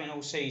struggling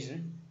all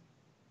season.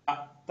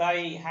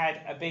 They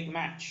had a big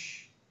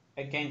match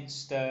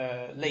against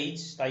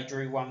Leeds. They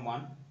drew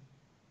 1-1.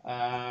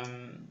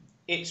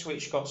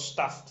 Ipswich got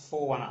stuffed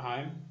 4-1 at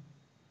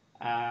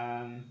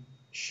home.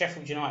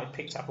 Sheffield United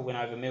picked up a win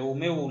over Millwall.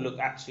 Millwall look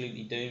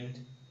absolutely doomed.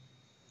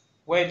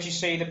 Where do you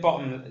see the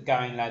bottom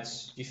going,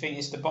 lads? Do you think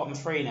it's the bottom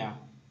 3 now?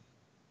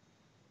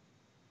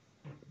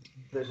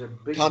 There's a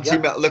big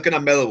looking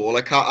at Millwall,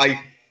 I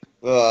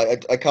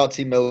can't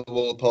see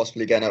Millwall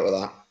possibly getting out of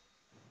that.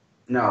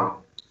 No.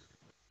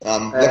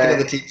 Looking at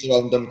the teams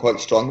around them, quite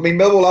strong. I mean,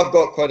 Millwall have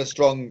got quite a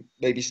strong,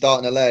 maybe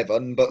starting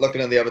 11, but looking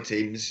at the other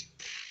teams,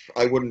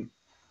 I think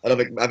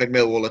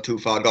Millwall are too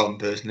far gone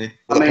personally.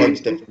 With the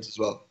points difference as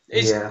well.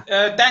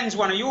 Dan's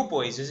one of your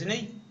boys, isn't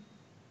he?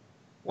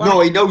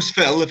 No, he knows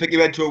Phil. I think he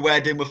went to a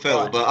wedding with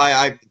Phil, but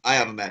I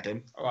haven't met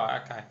him.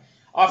 Right, okay.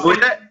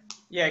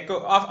 Yeah,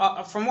 good.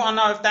 From what I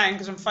know of Dan,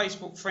 because I'm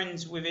Facebook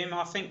friends with him,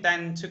 I think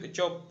Dan took a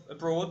job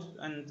abroad,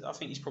 and I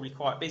think he's probably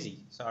quite busy.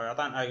 So I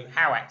don't know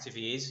how active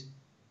he is.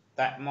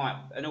 That might,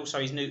 and also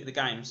he's new to the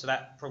game, so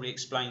that probably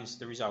explains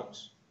the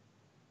results.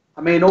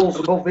 I mean, all's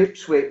above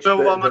Ipswich, but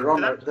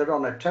they're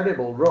on a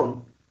terrible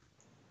run.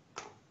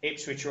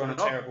 Ipswich are on a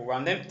terrible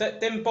run.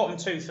 Them bottom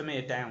 2 for me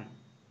are down.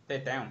 They're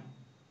down.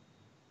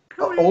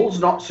 All's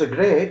not so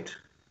great.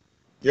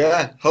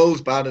 Yeah,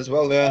 Hull's bad as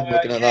well.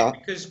 Looking at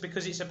that.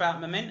 Because it's about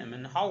momentum,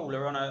 and Hull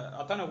are on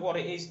I don't know what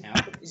it is now.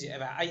 Is it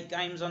about 8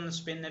 games on the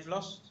spin they've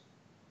lost?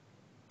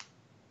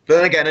 But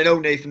then again, I know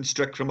Nathan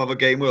Strick from other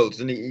game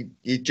worlds, and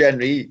he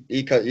generally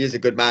he is a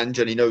good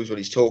manager and he knows what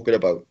he's talking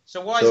about.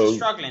 So why is he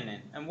struggling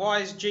then? And why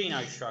is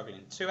Gino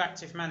struggling? 2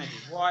 active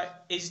managers. Why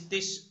is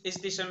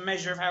this a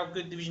measure of how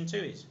good Division 2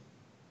 is?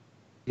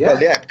 Yeah.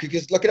 Well, yeah,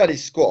 because looking at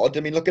his squad, I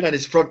mean, looking at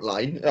his front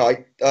line,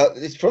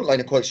 his front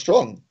line are quite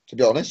strong, to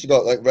be honest. You've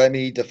got like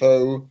Remy,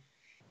 Defoe.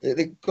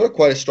 They've got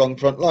quite a strong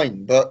front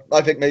line, but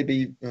I think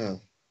maybe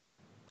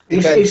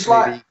it's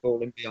like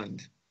falling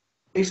behind.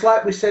 It's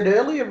like we said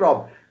earlier,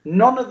 Rob.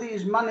 None of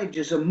these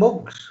managers are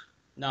mugs.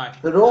 No.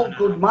 They're all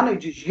good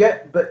managers,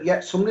 but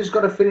yet somebody's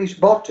got to finish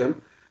bottom,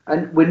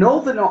 and we know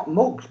they're not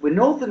mugs. We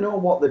know they know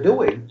what they're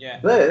doing,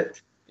 but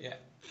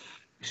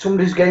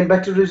somebody's getting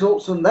better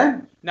results than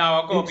them.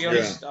 No, I've got to be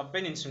honest. I've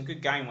been in some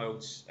good game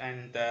worlds,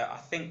 and I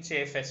think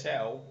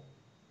TFSL,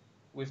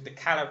 with the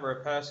calibre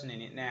of person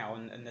in it now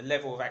and the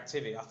level of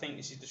activity, I think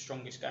this is the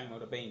strongest game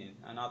world I've been in.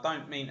 And I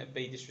don't mean to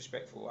be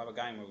disrespectful to other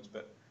game worlds,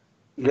 but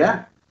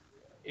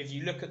if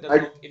you look at the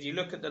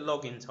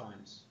login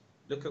times,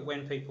 look at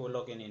when people are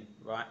logging in,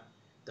 right?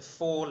 The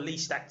 4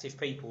 least active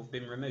people have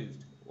been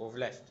removed or have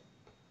left.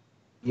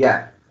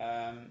 Yeah.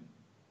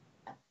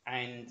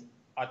 And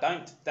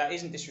that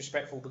isn't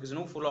disrespectful, because an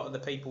awful lot of the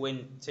people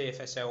in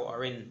TFSL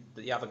are in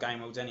the other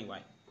game worlds anyway.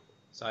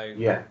 So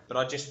yeah. But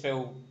I just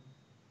feel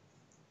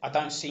I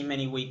don't see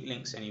many weak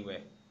links anywhere.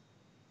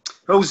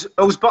 Who's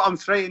bottom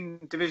 3 in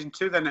Division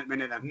 2 then at the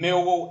minute then?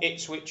 Millwall,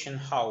 Ipswich and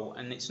Hull,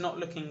 and it's not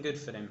looking good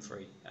for them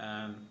 3.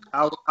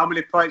 How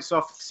many points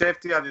off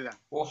safety are they then?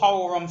 Well,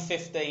 Hull are on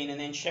 15, and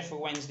then Sheffield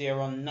Wednesday are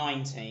on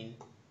 19.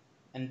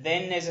 And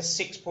then there's a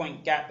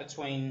 6-point gap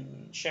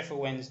between Sheffield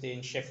Wednesday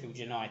and Sheffield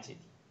United.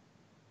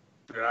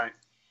 Right.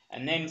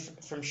 And then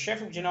from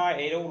Sheffield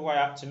United all the way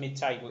up to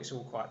mid-table, it's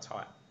all quite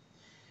tight.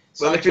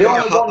 Well, if you look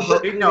at Hull,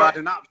 had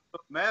an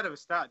absolute mare of a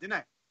start, didn't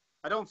he?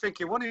 I don't think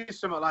he won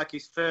something like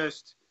his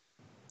first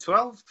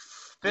 12,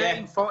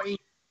 13, 14.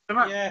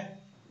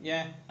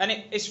 Yeah. And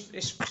it's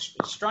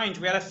strange.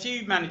 We had a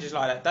few managers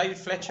like that. David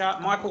Fletcher,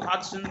 Michael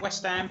Hudson,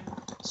 West Ham.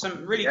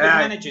 Some really good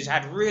managers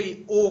had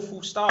really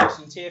awful starts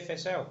in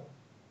TFSL.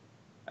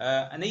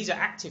 And these are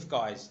active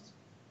guys.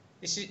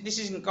 This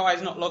isn't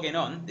guys not logging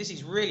on. This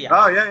is really active.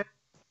 Oh, yeah.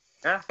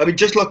 I mean,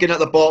 just looking at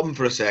the bottom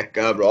for a sec,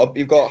 Rob,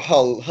 you've got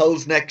Hull.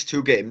 Hull's next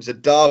 2 games are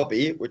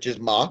Derby, which is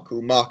Mark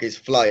is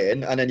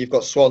flying, and then you've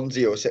got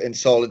Swansea, who are sitting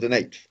solid in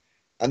 8th.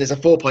 And there's a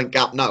 4-point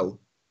gap now.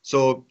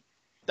 So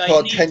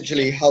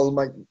potentially Hull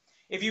might...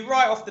 If you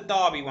write off the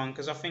Derby one,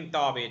 because I think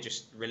Derby are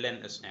just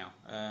relentless now.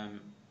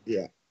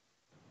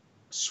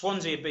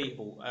 Swansea are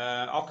beatable.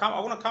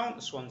 I want to come on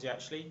to Swansea,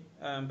 actually,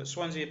 but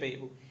Swansea are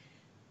beatable.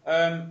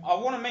 I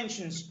want to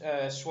mention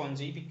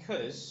Swansea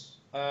because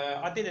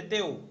I did a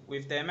deal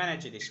with their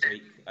manager this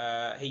week.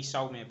 He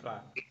sold me a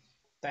player,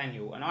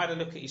 Daniel, and I had a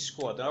look at his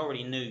squad. I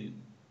already knew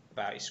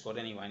about his squad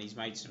anyway, and he's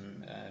made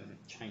some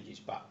changes.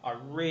 But I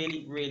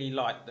really, really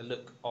like the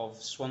look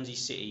of Swansea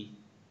City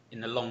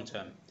in the long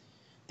term.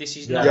 This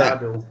is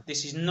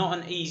not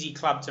an easy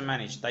club to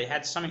manage. They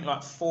had something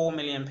like £4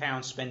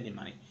 million spending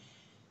money.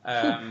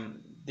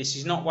 This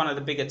is not one of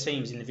the bigger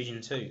teams in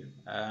Division 2.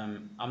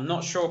 I'm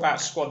not sure about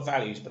squad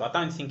values, but I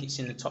don't think it's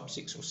in the top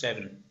 6 or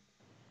 7.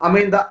 I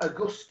mean, that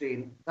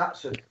Augustine,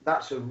 that's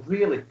a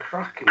really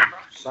cracking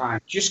sign.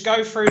 Just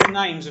go through the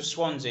names of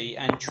Swansea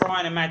and try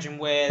and imagine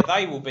where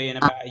they will be in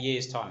about a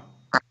year's time.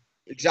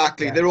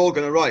 Exactly, they're all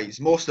going to rise.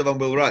 Most of them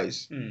will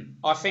rise.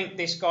 I think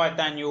this guy,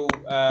 Daniel,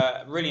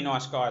 really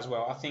nice guy as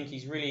well. I think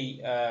he's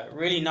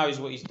really knows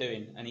what he's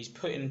doing, and he's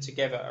putting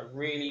together a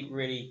really,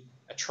 really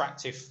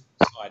attractive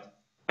side.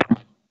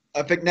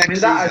 I think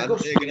next season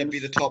they're going to be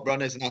the top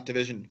runners in that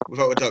division,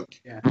 without a doubt.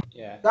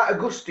 Yeah. That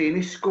Augustine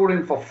is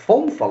scoring for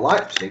fun for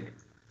Leipzig.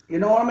 You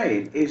know what I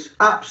mean? He's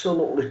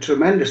absolutely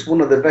tremendous. One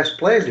of the best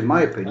players, in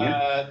my opinion.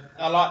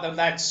 I like the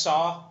lad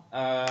Sarr,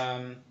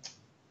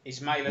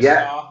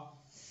 Ismaila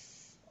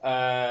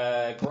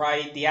Sarr,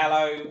 Gray,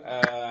 Diallo,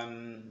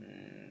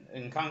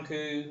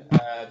 Nkunku,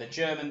 the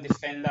German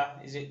defender.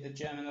 Is it the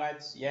German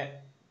lads? Yeah.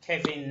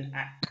 Kevin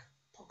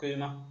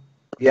Akpoguma.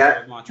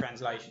 Yeah. My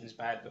translation's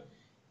bad, but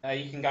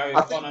you can go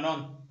on and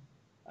on.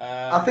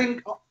 I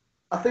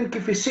think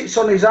if he sits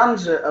on his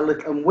hands a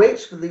little and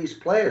waits for these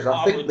players,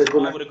 I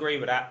would agree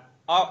with that.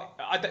 A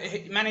lot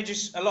of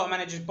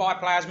managers buy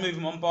players, move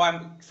them on, buy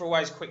them for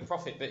always quick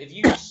profit. But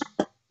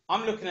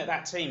I'm looking at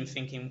that team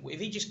thinking, if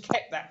he just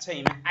kept that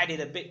team and added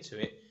a bit to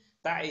it,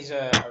 that is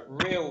a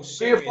real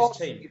serious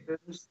team.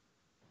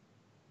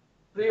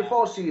 3 or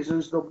 4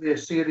 seasons, they'll be a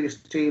serious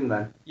team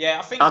then. Yeah,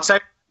 I think. I'll say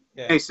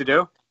what he needs to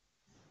do.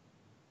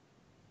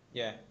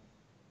 Yeah.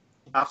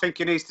 I think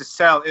he needs to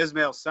sell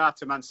Ismail Sarr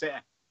to Man City.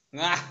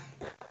 That's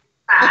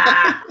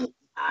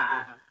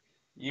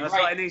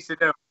what he needs to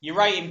do. You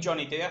rate him,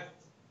 Johnny, do you?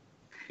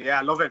 Yeah,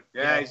 I love him.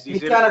 Yeah, you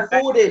can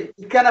afford him.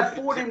 You can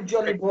afford him,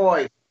 Johnny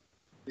boy.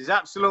 He's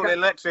absolutely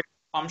electric.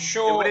 I'm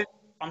sure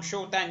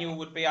Daniel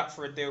would be up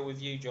for a deal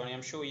with you, Johnny.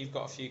 I'm sure you've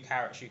got a few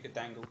carrots you could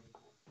dangle.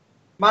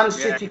 Man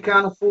City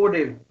can't afford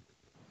him.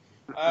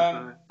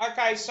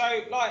 Okay,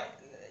 so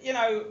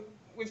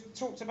we've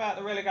talked about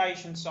the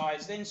relegation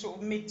sides. Then sort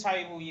of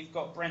mid-table, you've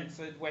got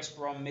Brentford, West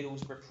Brom,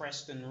 Middlesbrough,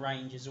 Preston,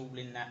 Rangers, all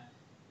in that.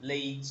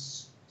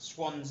 Leeds,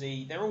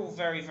 Swansea. They're all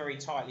very, very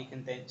tightly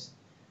condensed.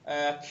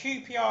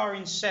 QPR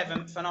in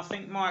 7th, and I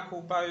think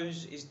Michael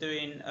Bowes is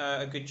doing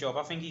a good job.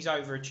 I think he's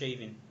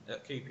overachieving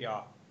at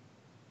QPR.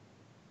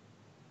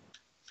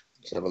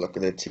 Let's have a look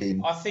at their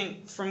team. I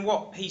think from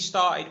what he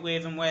started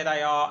with and where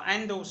they are,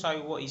 and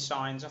also what he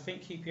signs, I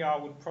think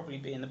QPR would probably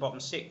be in the bottom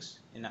 6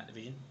 in that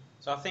division.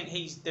 So I think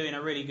he's doing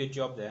a really good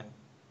job there.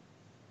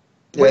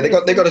 Yeah,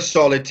 they got a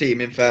solid team.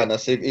 In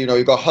fairness,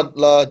 you've got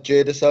Huntler,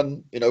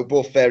 Jadison,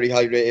 both very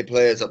high rated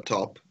players up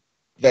top.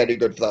 Very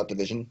good for that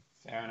division.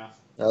 Fair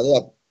enough.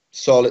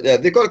 solid. Yeah,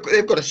 they've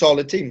got a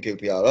solid team.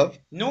 QPR have.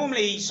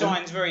 Normally he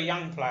signs very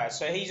young players,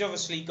 so he's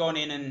obviously gone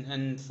in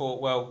and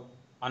thought, well,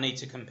 I need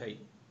to compete.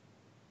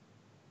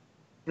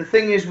 The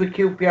thing is with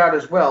QPR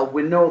as well,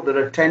 we know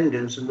their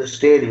attendance in the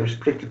stadium is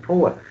pretty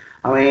poor.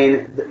 I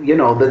mean, you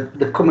know,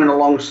 they're coming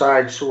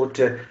alongside sort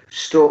of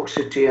Stoke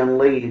City and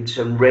Leeds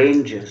and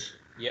Rangers.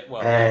 Yeah,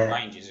 well,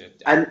 Rangers are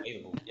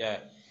unbelievable. Yeah,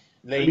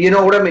 Leeds, you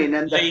know what I mean,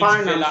 and the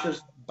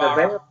finances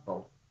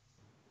available.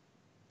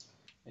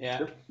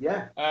 Yeah,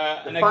 yeah.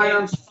 The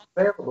finances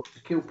available to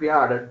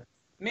QPR.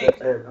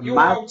 Mick, your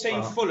old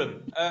team,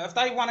 Fulham, have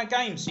they won a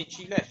game since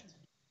you left?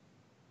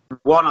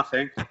 One, I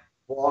think.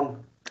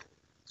 One.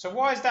 So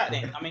why is that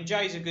then? I mean,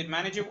 Jay's a good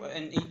manager,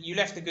 and you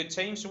left a good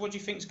team. So what do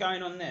you think's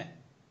going on there?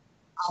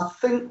 I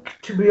think,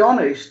 to be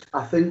honest,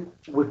 I think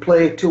we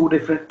play two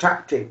different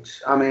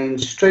tactics. I mean,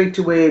 straight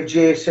away,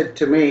 Jay said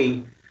to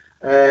me,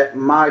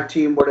 my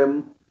team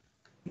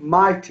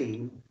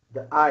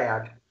that I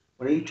had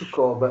when he took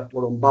over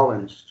were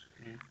unbalanced.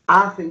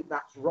 I think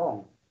that's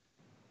wrong.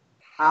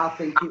 I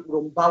think it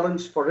was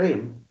unbalanced for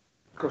him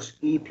because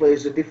he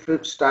plays a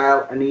different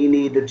style and he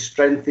needed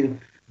strength in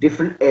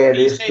different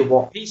areas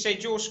He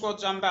said your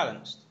squad's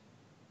unbalanced.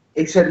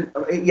 He said,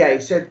 yeah,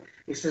 he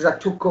says I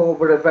took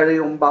over a very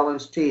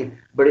unbalanced team,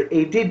 but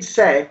he did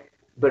say,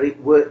 but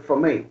it worked for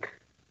Mick.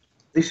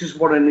 This is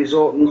what in his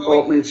opening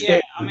statement.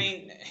 Yeah, I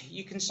mean,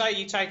 you can say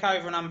you take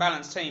over an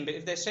unbalanced team, but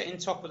if they're sitting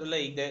top of the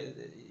league,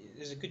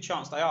 there's a good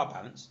chance they are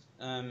balanced.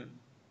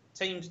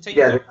 Teams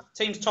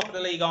top of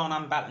the league aren't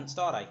unbalanced,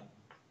 are they?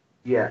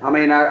 Yeah, I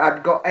mean,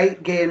 I'd got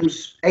 8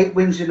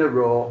 wins in a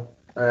row.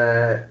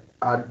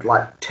 I'd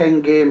like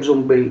 10 games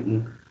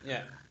unbeaten.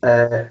 Yeah.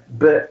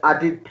 But I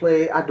do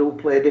play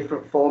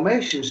different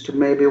formations to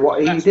maybe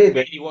what he did.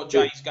 That's really what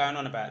Jay's going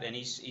on about. Then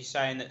he's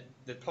saying that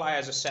the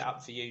players are set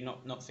up for you,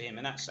 not for him,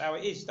 and that's how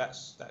it is.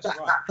 That's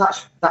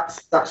right.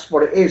 That's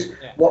what it is.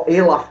 Yeah. What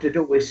he'll have to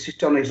do is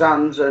sit on his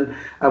hands and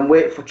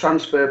wait for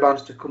transfer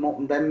bans to come up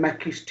and then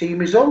make his team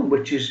his own,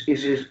 which is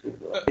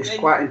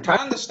quite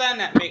enticing. I understand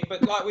that, Mick,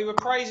 but like we were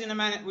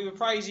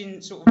praising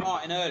sort of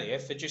Martin earlier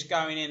for just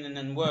going in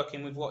and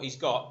working with what he's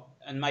got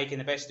and making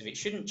the best of it.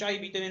 Shouldn't Jay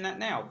be doing that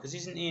now? Because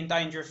isn't he in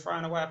danger of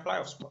throwing away a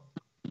playoff spot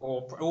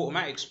or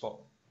automatic spot?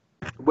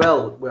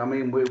 Well, I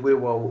mean, we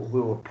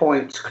were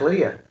points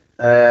clear.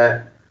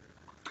 I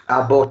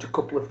bought a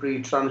couple of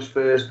free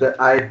transfers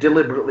that I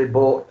deliberately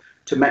bought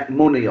to make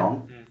money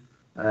on.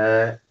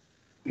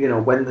 You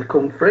know, when they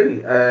come free.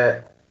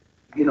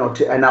 You know,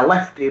 and I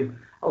left him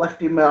about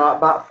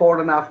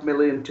 $4.5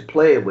 million to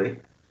play with,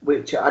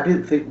 which I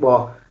didn't think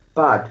was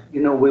bad.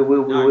 You know, we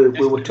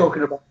were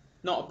talking about.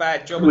 Not a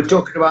bad job. We were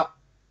talking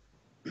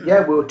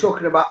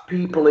about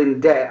people in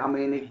debt. I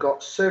mean, it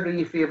got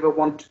Surrey if he ever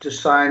wanted to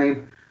sign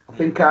him. I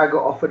think I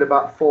got offered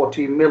about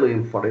 14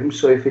 million for him.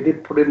 So if he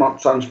did put him on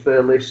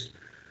transfer list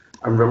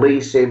and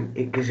release him,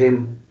 it gives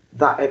him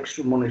that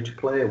extra money to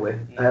play with.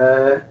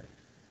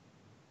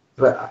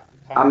 But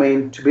I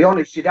mean, to be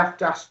honest, you'd have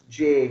to ask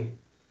Jay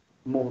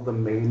more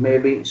than me.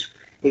 Maybe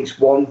it's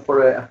one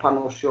for a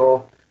panel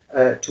show.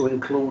 To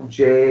include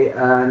Jay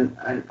and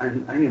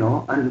you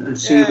know and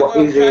see what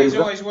he's in. Jay's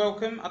always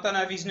welcome. I don't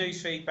know if his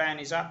newsfeed ban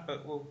is up,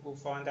 but we'll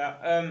find out.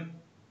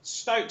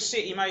 Stoke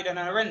City made an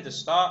horrendous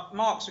start.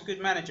 Mark's a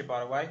good manager, by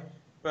the way,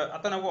 but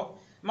I don't know what.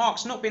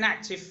 Mark's not been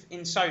active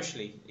in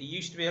socially. He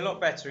used to be a lot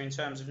better in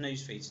terms of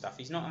newsfeed stuff.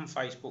 He's not on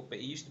Facebook, but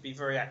he used to be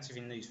very active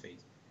in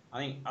newsfeed.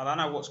 I don't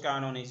know what's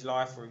going on in his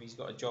life, or if he's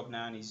got a job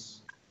now and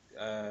he's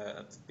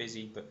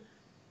busy, but.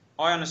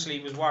 I honestly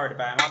was worried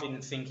about him. I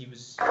didn't think he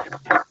was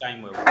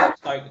game well.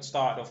 Stoke had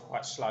started off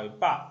quite slow,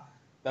 but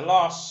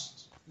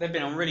they've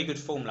been on really good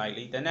form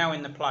lately. They're now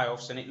in the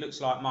playoffs, and it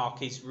looks like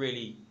Mark is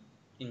really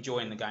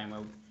enjoying the game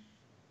well,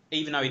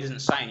 even though he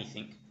doesn't say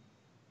anything.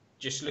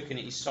 Just looking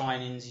at his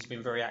signings, he's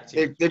been very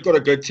active. They've got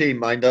a good team,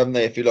 mind, haven't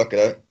they? If you look at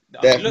it,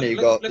 definitely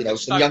got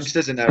some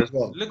youngsters in there as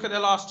well. Look at the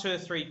last 2 or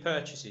 3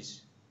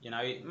 purchases. You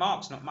know,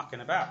 Mark's not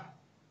mucking about.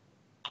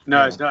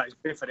 No, it's not. It's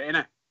different, isn't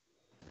it?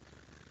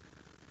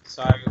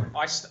 So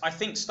I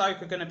think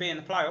Stoke are going to be in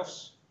the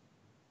playoffs.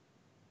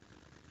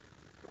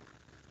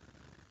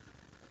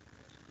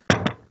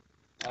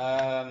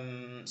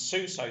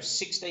 Suso,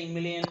 16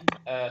 million.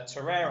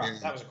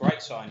 Torreira, that was a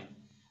great signing.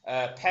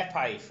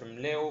 Pepe from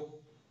Lille.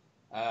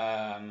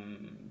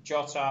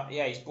 Jota,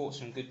 yeah, he's bought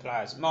some good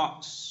players.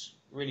 Mark's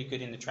really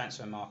good in the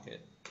transfer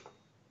market.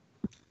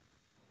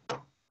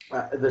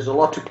 There's a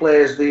lot of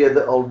players there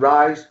that will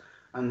rise,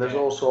 and there's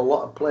also a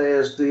lot of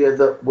players there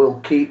that will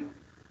keep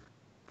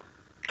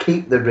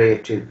the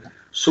rating.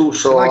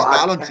 Suso, nice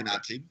balance in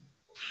that team.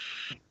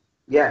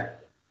 Yeah.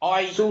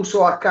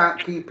 Suso, I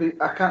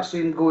can't see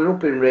him going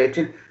up in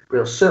rating, but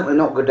he'll certainly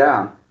not go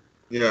down.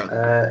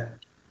 Yeah.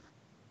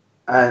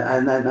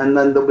 And then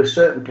there'll be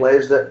certain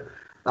players that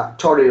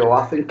Torrio,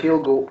 I think he'll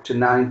go up to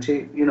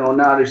 90. You know,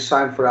 now he's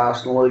signed for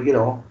Arsenal. You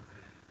know,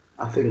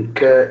 I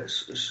think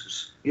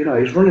you know,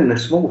 he's running a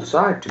smooth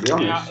side, to be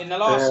honest. Now, in the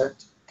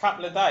last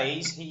couple of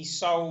days, he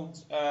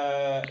sold.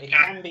 It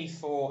can be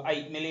for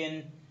 8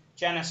 million.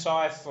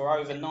 Janusai for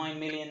over 9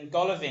 million.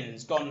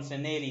 Golovin's gone for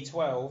nearly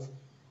 12.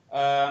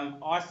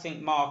 I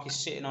think Mark is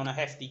sitting on a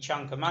hefty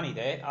chunk of money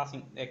there. I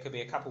think there could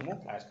be a couple more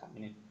players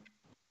coming in.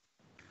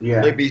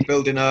 Yeah. Maybe he's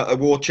building a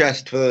war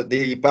chest for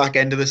the back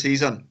end of the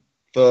season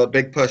for a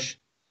big push.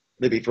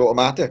 Maybe for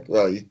automatic.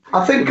 Well,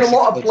 I think a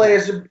lot of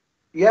players.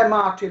 Yeah,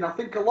 Martin. I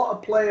think a lot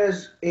of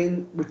players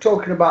we're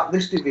talking about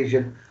this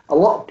division. A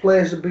lot of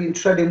players have been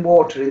treading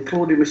water,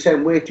 including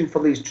myself, waiting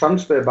for these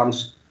transfer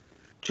bans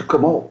to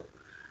come up,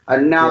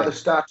 and now they're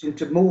starting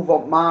to move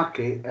up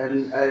market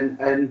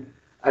and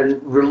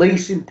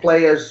releasing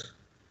players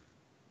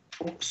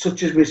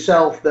such as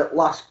myself that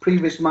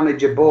previous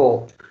manager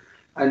bought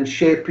and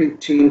shaping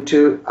team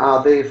to how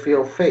they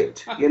feel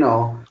fit. You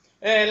know.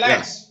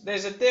 Lads,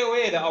 there's a deal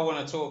here that I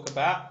want to talk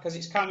about because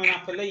it's coming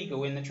up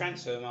illegal in the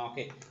transfer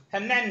market.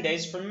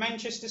 Hernandez from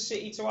Manchester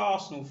City to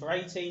Arsenal for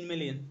 18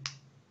 million.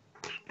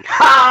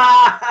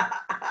 I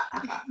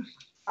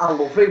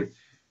love him.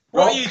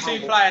 What are you two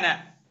playing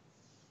at?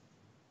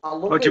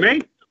 What do you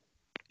mean?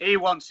 He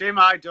wants him,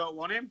 I don't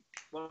want him.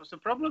 What's the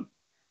problem?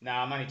 No,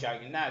 I'm only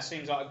joking. No, it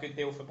seems like a good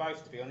deal for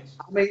both, to be honest.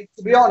 I mean,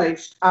 to be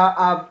honest,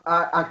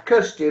 I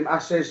cursed him. I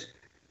says,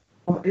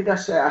 what did I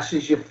say? I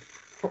says,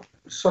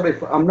 sorry,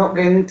 I'm not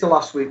getting into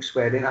last week's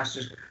swearing. I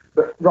says,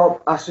 but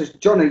Rob, I says,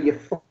 Johnny, you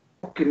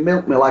fucking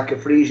milk me like a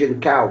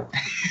Frisian cow.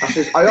 I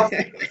says, I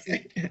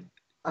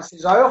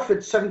offered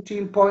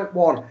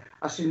 17.1.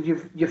 I said,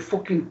 you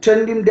fucking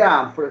turned him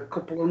down for a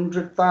couple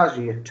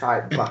 100,000, you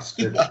tight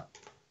bastard.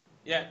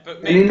 Yeah,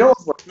 but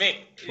Mick,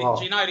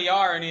 do you know the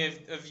irony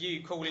of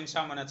you calling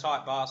someone a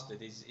tight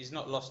bastard is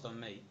not lost on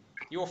me.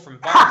 You're from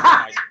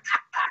Barnsley,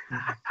 mate.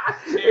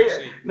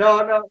 Seriously.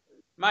 No.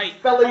 Mate,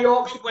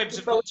 Webs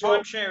have got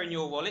timeshare in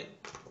your wallet.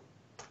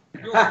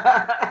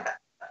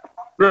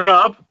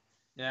 Rob?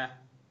 Yeah.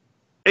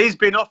 He's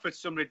been offered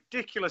some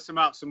ridiculous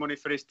amounts of money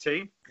for his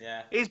team.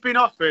 Yeah. He's been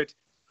offered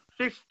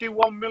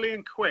 51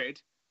 million quid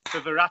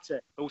for Verratti,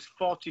 who's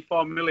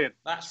 44 million.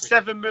 That's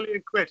 7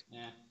 million quid.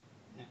 Yeah.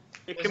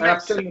 He can make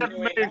 7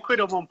 million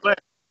quid on one player.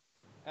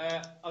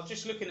 I was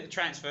just looking at the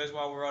transfers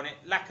while we're on it.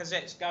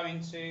 Lacazette's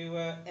going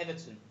to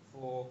Everton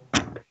for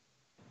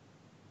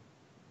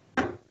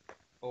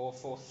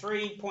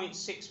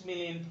 3.6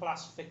 million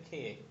plus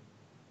Fekir.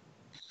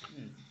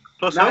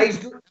 Plus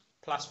Fekir.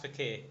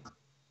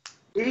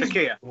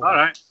 Fekir, all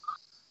right.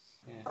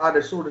 Yeah. I'd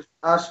have sort of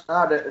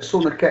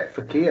kept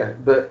Fekir,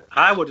 but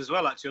I would as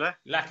well, actually.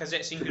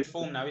 Lacazette's in good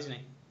form now, isn't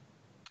he?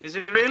 Is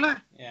he really?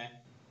 Yeah.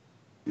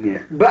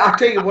 Yeah, but I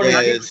tell you what,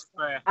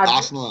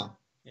 Arsenal.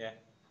 Yeah.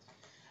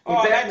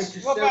 All right,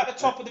 lads. What about the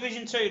top of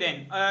Division 2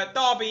 then?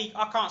 Derby,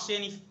 I can't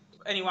see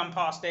anyone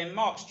past them.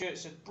 Mark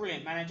Stewart's a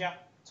brilliant manager,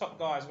 top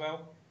guy as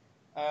well.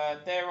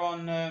 They're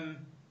on a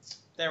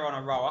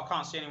roll. I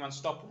can't see anyone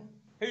stopping them.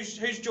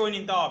 Who's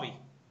joining Derby?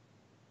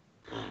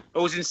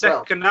 Who's in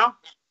second now?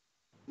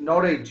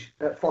 Norwich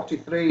at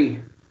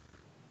 43.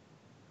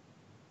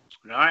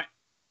 Right.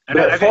 And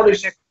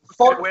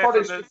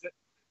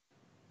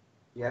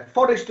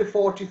Forest to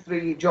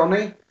 43,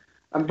 Johnny,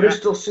 and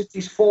Bristol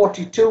City's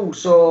 42.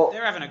 So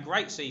they're having a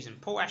great season.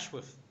 Paul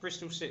Ashworth,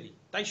 Bristol City.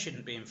 They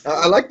shouldn't be in fourth.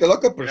 I like the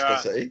look of Bristol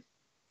City.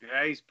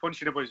 Yeah, he's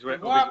punching above his weight.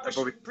 Why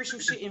Bristol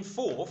City in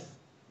fourth?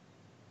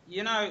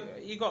 You know,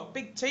 you got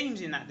big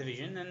teams in that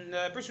division, and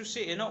Bristol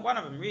City are not one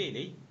of them,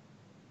 really.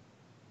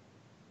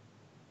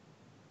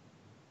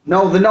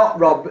 No, they're not,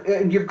 Rob.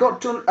 And you've got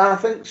to. I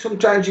think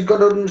sometimes you've got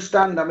to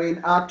understand. I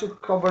mean, I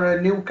took cover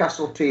a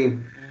Newcastle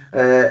team,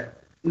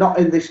 not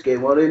in this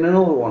game, or in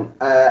another one,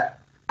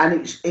 and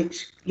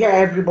it's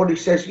everybody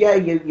says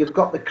you've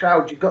got the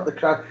crowd,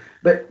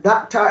 but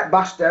that tight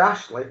bastard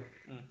Ashley,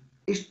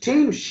 his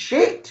team's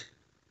shit.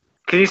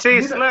 Can you see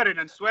he's slurring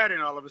and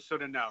swearing all of a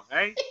sudden now,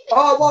 eh?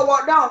 Oh, well,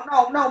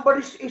 no,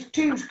 but his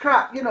team's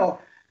crap, you know.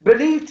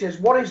 Benitez,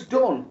 what he's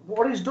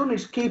done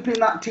is keeping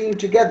that team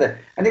together.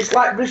 And it's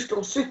like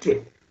Bristol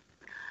City.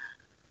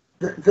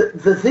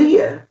 They're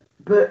there,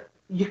 but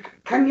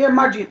can you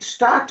imagine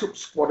startup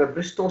squad of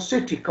Bristol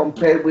City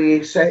compared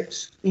with, say,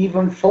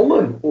 even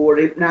Fulham or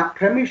in that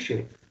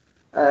Premiership?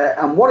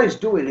 And what he's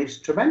doing is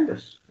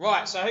tremendous.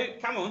 Right, so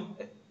come on,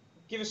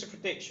 give us a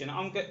prediction.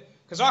 I'm good.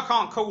 Because I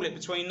can't call it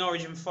between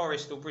Norwich and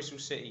Forest or Bristol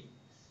City.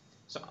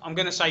 So I'm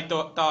going to say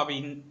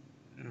Derby.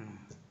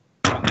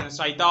 I'm going to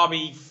say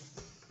Derby.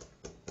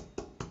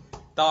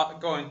 Go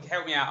on,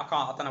 help me out.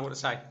 I don't know what to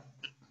say.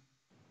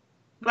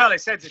 Well,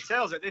 it's heads or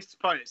tails at this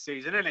point of the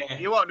season, isn't it? Yeah.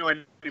 You won't know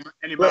any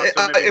more.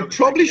 You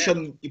probably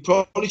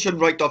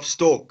shouldn't write off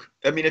Stoke.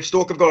 I mean, if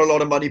Stoke have got a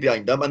lot of money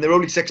behind them and they're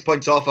only 6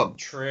 points off them.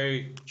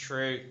 True.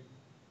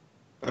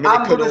 I mean,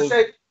 I'm going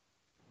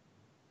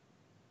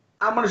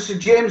to say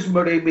James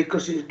Murray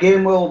because it's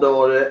game world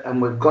order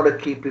and we've got to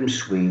keep him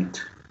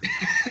sweet.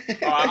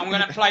 All right, I'm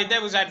going to play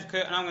devil's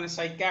advocate and I'm going to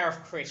say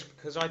Gareth Crisp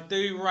because I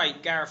do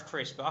rate Gareth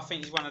Crisp, but I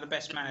think he's one of the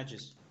best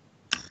managers.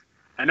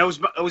 And who's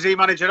he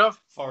manager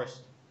of?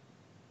 Forest.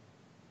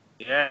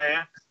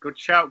 Yeah. Good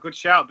shout.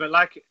 But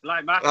like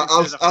Matt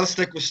I'll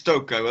stick with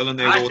Stoke, I will, and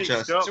they're all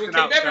chest. So we'll keep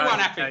everyone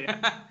happy.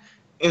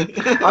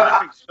 I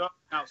think Stoke's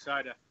an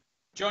outsider.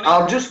 Johnny?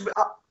 I'll just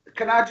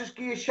can I just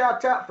give you a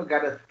shout out for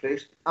Gareth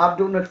Christ? I've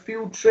done a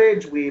few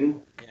trades with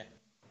him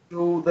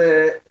through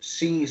the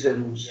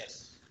seasons.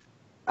 Yes.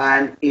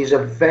 And he's a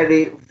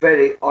very,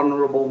 very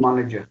honourable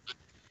manager.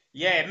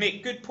 Yeah,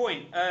 Mick, good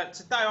point.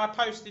 Today I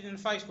posted in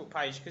the Facebook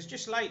page, because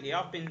just lately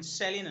I've been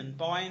selling and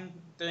buying,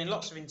 doing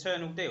lots of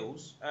internal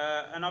deals,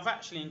 and I've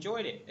actually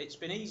enjoyed it. It's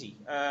been easy.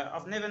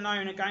 I've never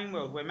known a game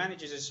world where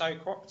managers are so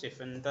cooperative,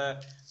 and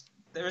there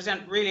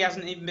really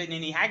hasn't even been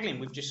any haggling.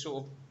 We've just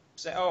sort of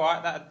said, all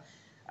right, that.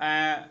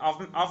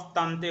 I've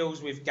done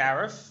deals with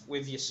Gareth,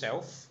 with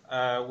yourself,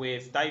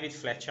 with David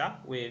Fletcher,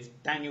 with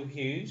Daniel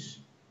Hughes,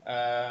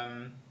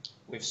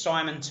 with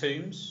Simon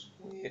Toombs,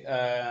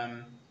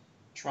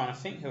 trying to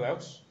think who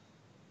else.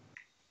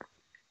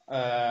 Who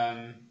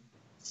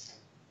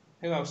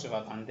else have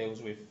I done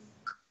deals with?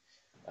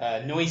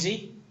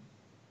 Noisy,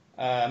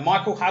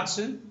 Michael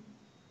Hudson.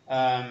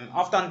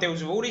 I've done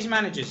deals with all these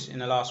managers in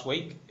the last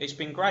week. It's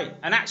been great,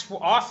 and that's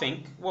what I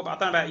think. Well, I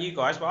don't know about you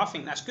guys, but I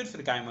think that's good for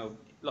the game world.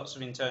 Lots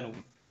of internal.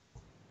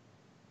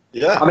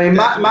 Yeah. I mean,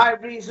 my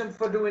reason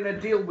for doing a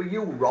deal with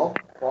you, Rob,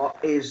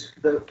 is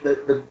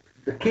the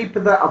keeper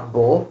that I've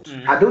bought.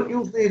 I don't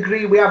usually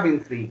agree with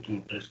having 3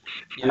 keepers,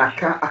 and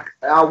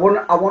I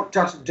want to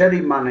ask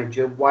Derry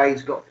manager why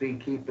he's got 3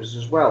 keepers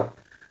as well.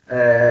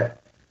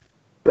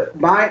 But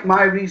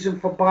my reason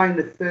for buying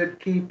the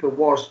 3rd keeper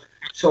was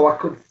so I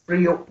could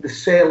free up the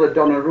sale of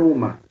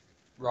Donnarumma.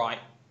 Right.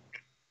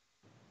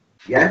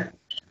 Yeah.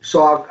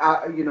 So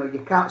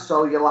you can't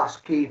sell your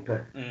last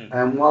keeper,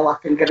 and while I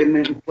can get him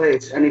in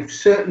place, and if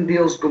certain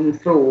deals come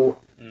through,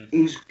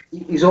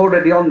 he's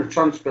already on the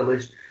transfer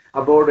list.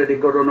 I've already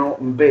got an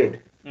open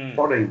bid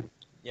for him.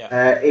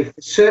 Yeah. If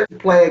a certain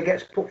player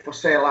gets put for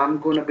sale, I'm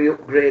going to be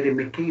upgrading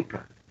my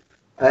keeper.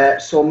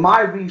 So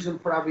my reason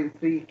for having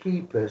 3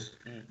 keepers,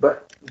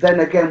 but then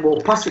again, we'll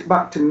pass it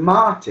back to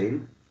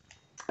Martin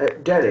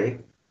at Derry.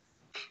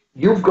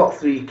 You've got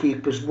 3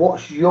 keepers.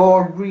 What's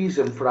your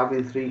reason for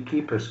having 3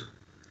 keepers?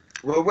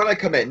 Well, when I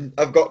come in,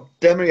 I've got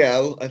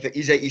Demriel, I think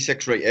he's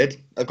 86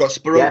 rated. I've got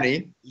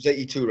Speroni, who's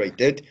 82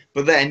 rated.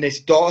 But then there's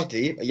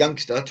Doherty, a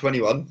youngster,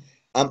 21,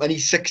 and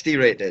he's 60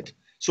 rated.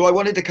 So I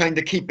wanted to kind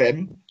of keep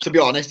him. To be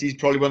honest, he's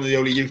probably one of the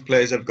only youth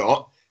players I've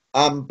got.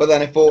 But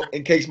then I thought,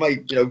 in case my,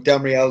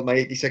 Demriel, my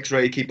 86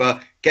 rated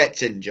keeper,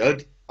 gets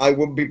injured, I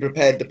wouldn't be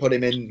prepared to put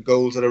him in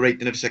goals at a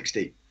rating of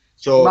 60.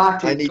 So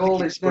Martin, I need to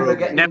keep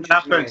Speroni. Never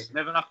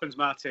happens,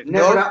 Martin.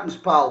 Never happens,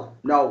 pal.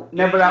 No,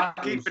 never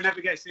happens. Keeper never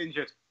gets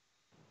injured.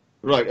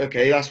 Right,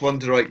 okay, that's one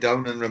to write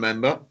down and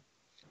remember.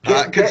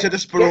 Consider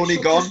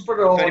Speroni gone.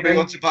 If anybody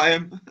wants to buy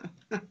him.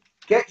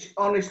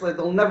 Honestly,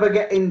 they'll never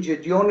get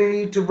injured. You only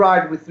need to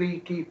ride with 2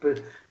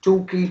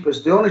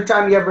 keepers. The only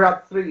time you ever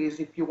have 3 is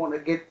if you want to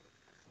get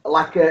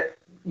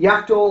you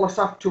have to always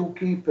have 2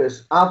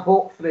 keepers. I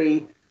bought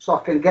 3 so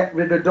I can get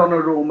rid of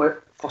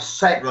Donnarumma for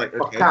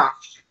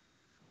cash.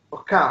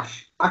 For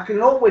cash, I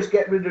can always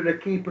get rid of the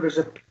keeper as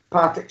a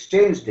part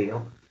exchange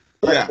deal.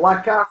 Yeah.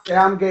 Like I say,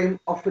 I'm getting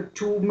offered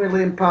 £2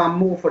 million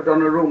more for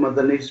Donnarumma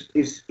than his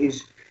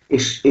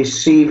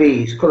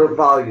CV, his current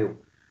value.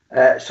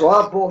 So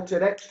I bought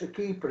an extra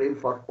keeper in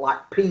for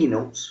like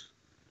peanuts.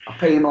 I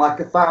pay him like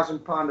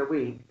 £1,000 a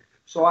week,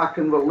 so I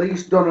can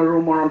release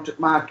Donnarumma onto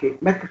the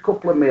market, make a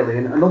couple of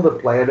million, another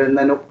player, and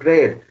then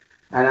upgrade.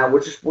 And I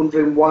was just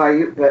wondering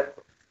why, but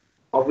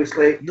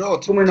obviously, no.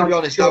 To be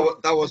honest,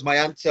 that was my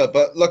answer.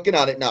 But looking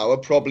at it now,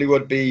 it probably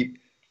would be.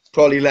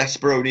 Probably less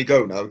Speroni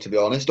go now, to be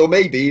honest. Or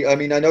maybe, I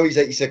mean, I know he's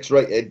 86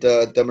 rated,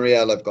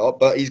 Demariel I've got,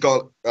 but he's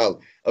got,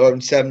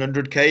 around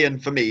 700k,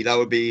 and for me, that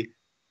would be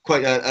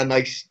quite a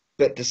nice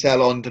bit to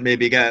sell on to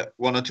maybe get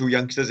 1 or 2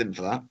 youngsters in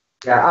for that.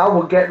 Yeah, I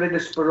would get rid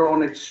of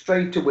Speroni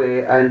straight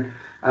away, and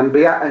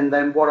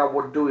then what I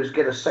would do is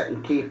get a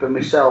second keeper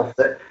myself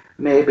that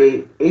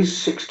maybe is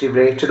 60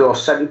 rated or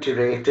 70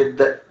 rated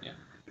that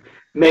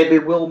maybe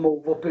will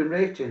move up in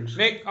ratings.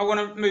 Mick, I want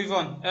to move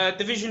on.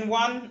 Division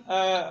 1,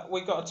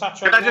 we've got to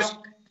touch on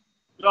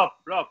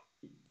Rob.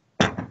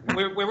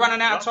 We're running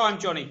out of time,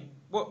 Johnny.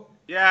 What?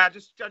 Yeah, I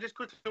just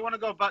quickly want to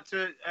go back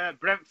to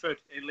Brentford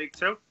in League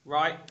 2.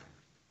 Right.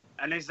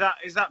 And is that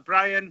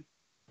Brian?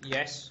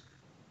 Yes.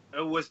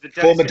 Who was the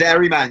former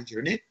Derry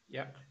manager, isn't he?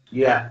 Yeah.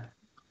 Yeah.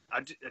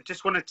 I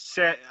just wanted to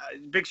say a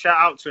big shout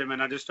out to him,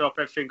 and I just hope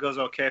everything goes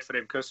okay for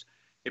him, because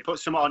he put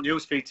something on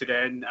newsfeed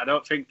today, and I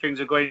don't think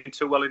things are going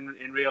too well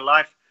in real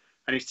life.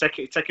 And he's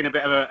taking a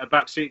bit of a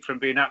back seat from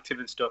being active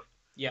and stuff.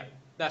 Yeah,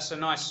 that's a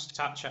nice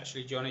touch,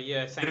 actually, Johnny.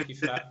 Yeah, thank you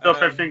for that.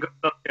 Everything goes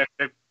okay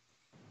for him.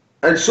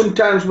 And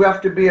sometimes we have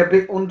to be a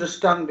bit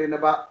understanding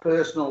about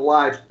personal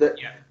lives, that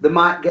they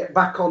might get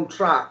back on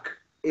track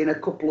in a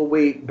couple of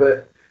weeks,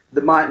 but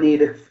they might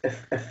need a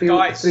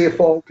few, 3 or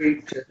 4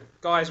 weeks.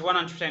 Guys,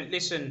 100%.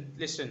 Listen.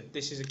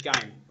 This is a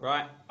game,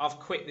 right? I've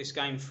quit this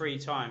game 3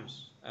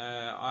 times.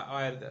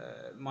 I had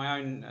my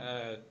own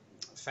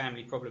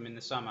family problem in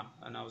the summer,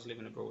 and I was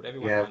living abroad.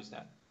 Everyone knows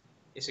that.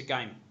 It's a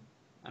game,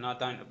 and I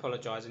don't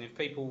apologise. And if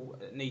people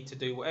need to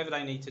do whatever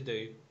they need to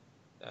do,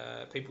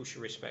 people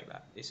should respect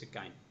that. It's a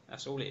game.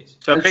 That's all it is.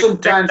 So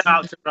sometimes,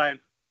 out to Brian.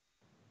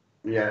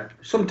 Yeah.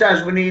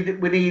 Sometimes we need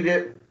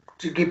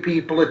to give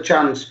people a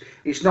chance.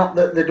 It's not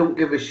that they don't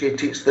give a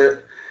shit. It's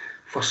that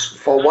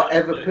for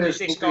whatever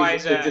person. This guy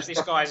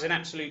is an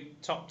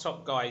absolute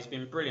top guy. He's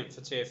been brilliant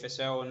for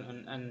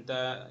TFSL, and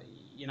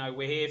you know,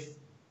 we're here.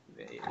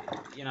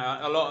 You know,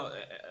 a lot.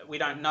 We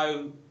don't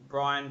know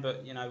Brian,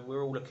 but you know,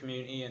 we're all a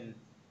community, and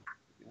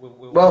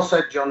well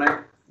said, Johnny.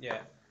 Yeah.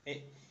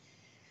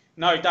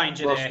 No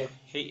danger well there. Said.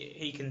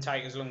 He can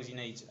take as long as he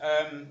needs.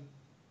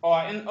 All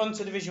right, on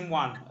to Division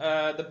 1.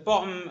 The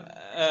bottom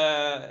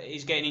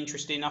is getting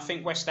interesting. I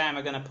think West Ham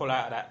are going to pull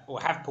out of that, or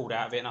have pulled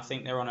out of it, and I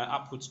think they're on an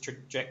upwards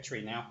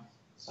trajectory now.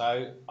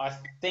 So I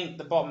think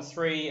the bottom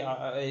three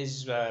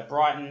is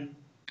Brighton,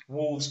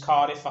 Wolves,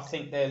 Cardiff. I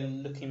think they're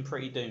looking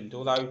pretty doomed,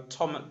 although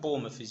Tom at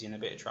Bournemouth is in a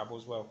bit of trouble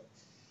as well.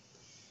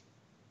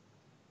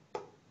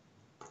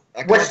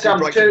 I can't see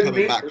Brighton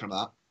coming back from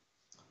that.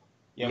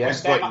 Yeah,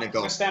 West Ham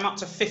up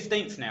to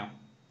 15th now.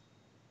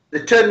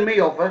 They turned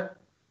me over.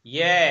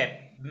 Yeah,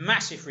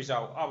 massive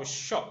result. I was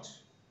shocked.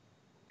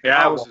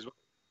 Yeah, I was as well.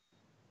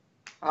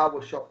 I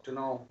was shocked and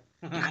all.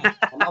 I'm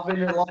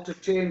having a lot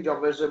of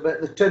changeovers,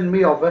 but they turned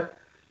me over.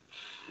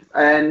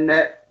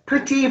 And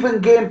pretty even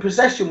game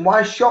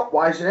possession-wise,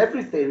 shot-wise and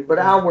everything, but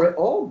I were at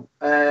home.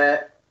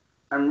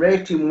 And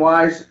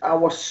rating-wise, I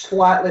was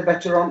slightly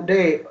better on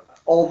day.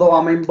 Although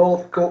I'm in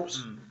both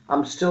cups,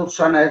 I'm still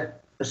trying to...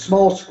 A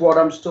small squad,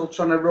 I'm still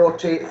trying to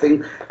rotate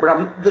things.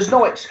 But there's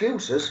no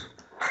excuses.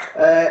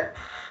 They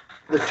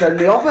turned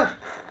me over.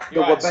 They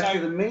were better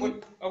than me.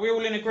 Are we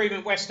all in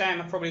agreement West Ham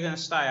are probably going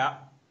to stay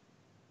up?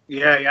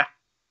 Yeah.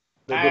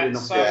 They're good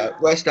enough. Yeah,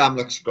 West Ham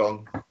looks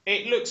strong.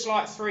 It looks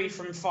like 3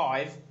 from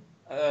 5.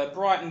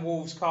 Brighton,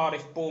 Wolves,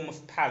 Cardiff,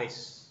 Bournemouth,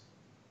 Palace.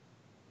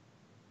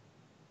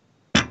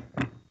 Do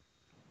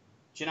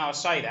you know I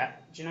say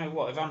that? Do you know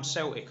what? If I'm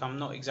Celtic, I'm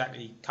not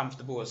exactly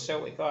comfortable as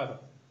Celtic either.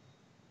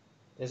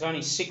 There's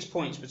only 6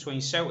 points between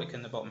Celtic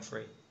and the bottom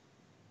 3.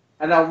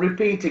 And I'll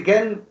repeat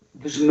again,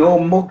 there's no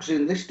mugs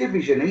in this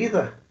division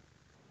either.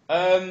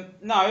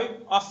 No,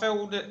 I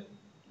felt that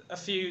a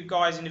few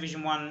guys in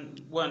Division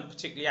 1 weren't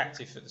particularly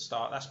active at the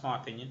start. That's my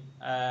opinion.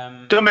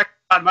 Don't make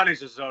bad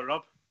managers though,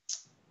 Rob.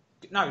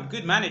 No,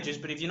 good managers,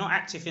 but if you're not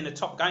active in the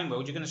top game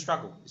world, you're going to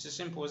struggle. It's as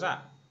simple as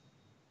that.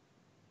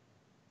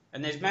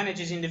 And there's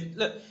managers in...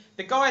 Look,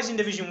 the guys in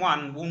Division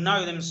 1 will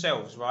know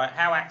themselves, right,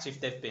 how active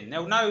they've been.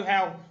 They'll know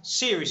how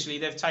seriously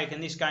they've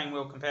taken this game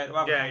world compared to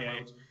other game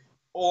worlds.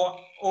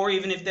 Or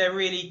even if they're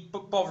really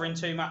bothering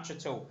too much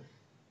at all.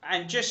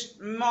 And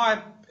just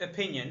my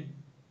opinion,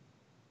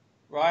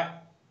 right,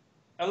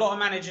 a lot of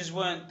managers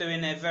weren't doing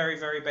their very,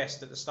 very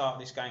best at the start of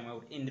this game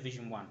world in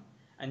Division 1.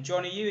 And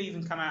Johnny, you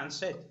even come out and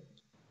said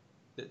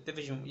that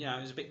Division, you know,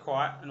 it was a bit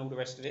quiet and all the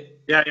rest of it.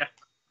 Yeah.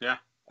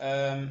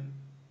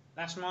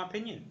 That's my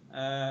opinion.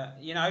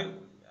 You know,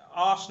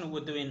 Arsenal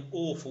were doing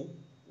awful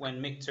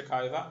when Mick took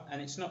over,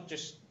 and it's not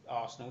just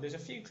Arsenal. There's a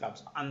few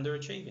clubs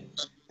underachieving.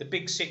 The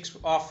big 6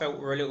 I felt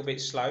were a little bit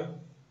slow,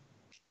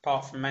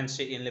 apart from Man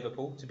City and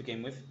Liverpool to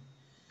begin with.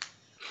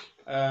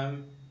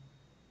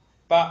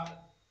 But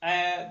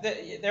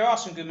there are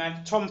some good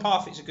managers. Tom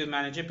Parfitt's a good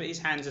manager, but his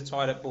hands are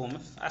tied at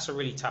Bournemouth. That's a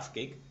really tough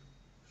gig.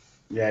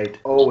 Yeah, it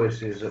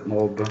always is at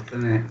Bournemouth,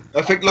 isn't it?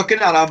 I think looking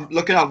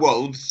at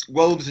Wolves.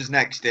 Wolves is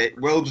next.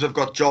 Wolves have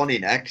got Johnny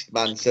next,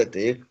 Man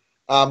City.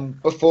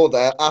 Before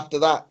that, after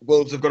that,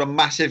 Wolves have got a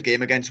massive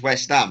game against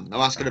West Ham. Now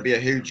that's going to be a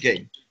huge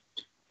game.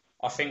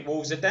 I think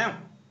Wolves are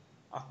down.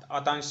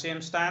 I don't see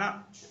them staying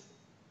up.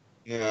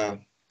 Yeah.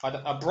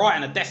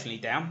 Brighton are definitely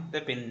down.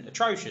 They've been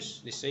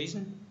atrocious this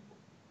season.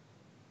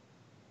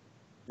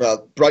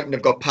 Well, Brighton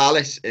have got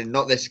Palace in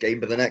not this game,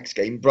 but the next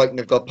game. Brighton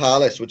have got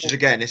Palace, which is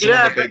again, it's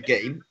another big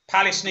game.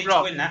 Palace need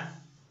to win that.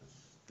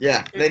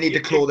 Yeah, they need to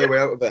claw their way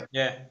out of it.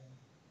 Yeah.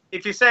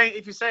 If you're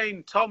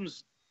saying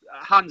Tom's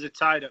hands are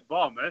tied at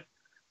Bournemouth,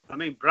 I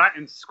mean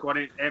Brighton's squad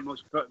ain't much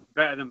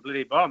better than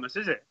bloody Bournemouth,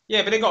 is it?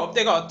 Yeah, but they got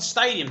a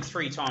stadium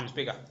 3 times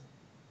bigger.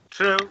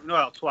 True.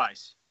 No,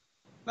 twice.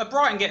 No,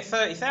 Brighton get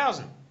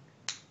 30,000.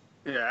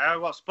 Yeah,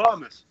 what's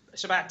Bournemouth?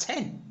 It's about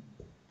 10.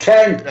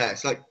 10. Yeah,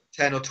 it's like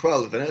 10 or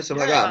 12, isn't it?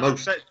 Something like that.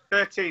 Most.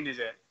 13, is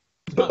it?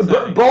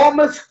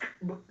 Bournemouth's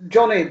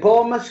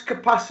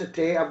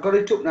capacity, I've got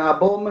it up now,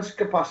 Bournemouth's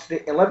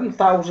capacity,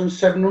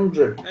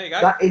 11,700. There you go.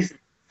 That is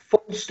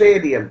full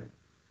stadium.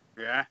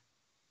 Yeah.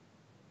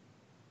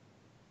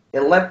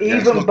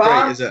 Even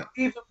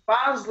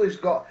Barnsley's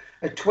got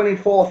a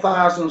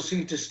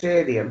 24,000-seater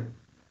stadium.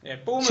 Yeah,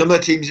 some of the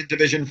teams in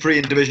Division 3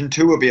 and Division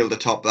 2 will be able to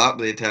top that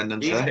with the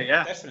attendance.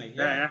 Yeah, definitely.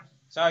 Yeah.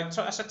 So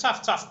that's a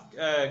tough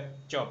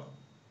job.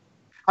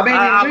 I mean,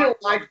 in real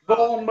life,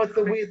 Bournemouth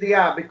are where they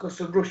are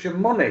because of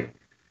Russian money.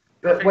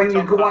 But when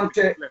you go on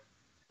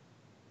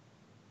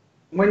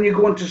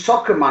to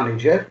Soccer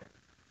Manager,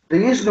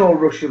 there is no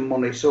Russian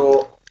money.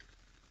 So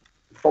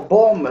for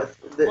Bournemouth,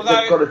 they've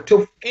got a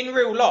tough. In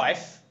real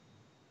life,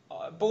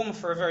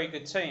 Bournemouth are a very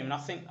good team, and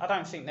I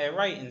don't think their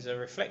ratings are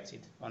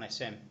reflected on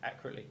SM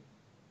accurately.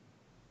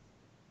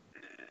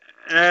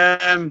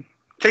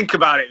 Think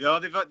about it though.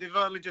 They've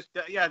only just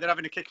they're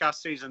having a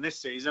kick-ass season this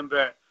season,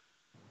 but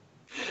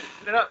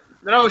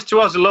They're always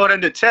towards the lower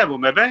end of the table,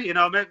 maybe. You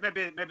know,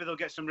 maybe they'll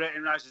get some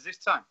rating rises this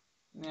time.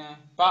 Yeah,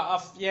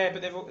 but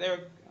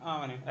they're.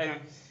 Oh, anyway.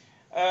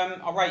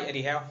 I rate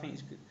Eddie Howe. I think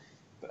it's good.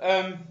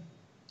 But,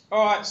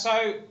 all right, so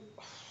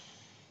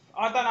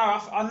I don't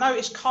know. I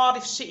noticed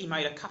Cardiff City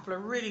made a couple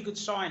of really good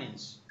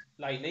signings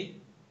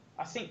lately.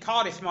 I think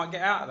Cardiff might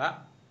get out of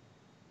that.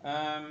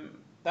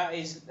 That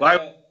is.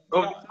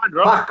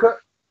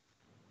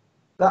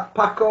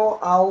 Paco,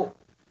 I'll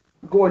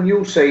go and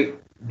you say,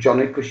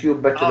 Johnny, because you're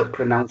better at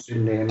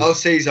pronouncing names. Al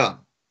Caesar.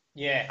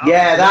 Yeah.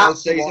 Yeah,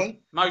 that's Caesar.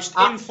 Most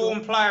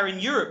informed player in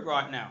Europe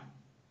right now.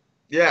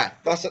 Yeah,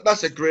 that's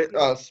a great.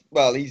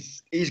 Well,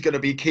 he's going to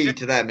be key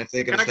to them if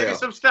they're going to stay up. Can I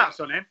give you some stats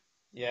on him?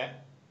 Yeah.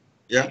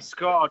 Yeah. He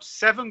scored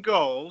 7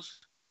 goals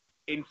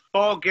in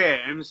 4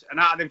 games, and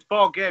out of them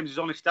 4 games, he's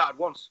only started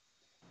once.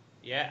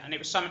 Yeah, and it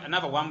was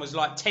another one was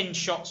like 10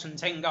 shots and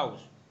 10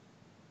 goals.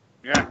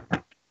 Yeah.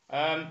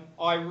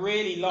 I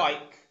really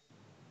like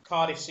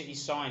Cardiff City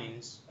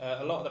signings.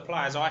 A lot of the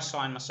players I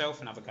signed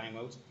myself in other game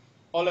worlds.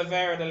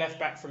 Oliveira, the left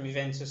back from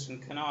Juventus,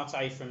 and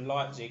Canate from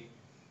Leipzig,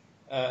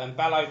 and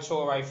Ballo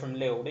Torre from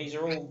Lille. These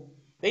are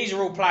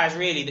all players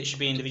really that should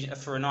be in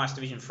for a nice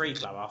Division 3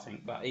 club, I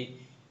think. But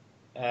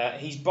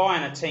he's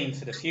buying a team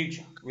for the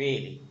future,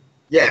 really.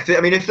 Yeah,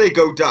 if they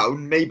go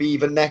down, maybe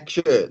even next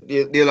year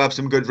they'll have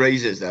some good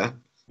raises there.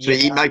 So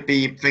he might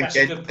be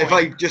thinking, if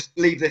I just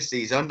leave this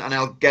season and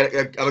I'll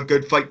have a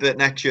good fight that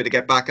next year to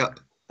get back up.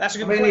 That's a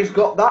good point. He's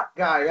got that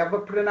guy. Have I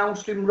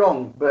pronounced him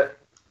wrong? But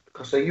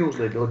because I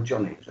usually do.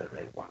 Johnny's a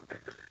right one.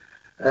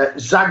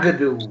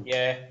 Zagadou.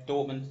 Yeah,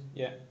 Dortmund.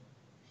 Yeah.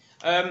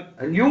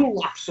 And you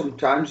laugh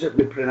sometimes at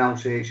my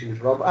pronunciations,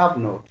 Rob. I've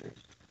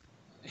noticed.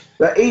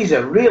 But he's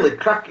a really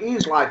crack.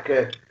 He's like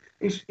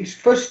his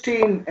first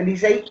team, and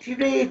he's 80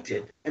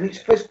 rated, and his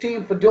first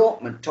team for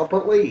Dortmund, top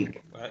of league.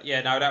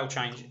 Yeah, no, that'll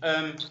change.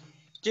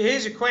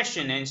 Here's a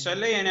question then. So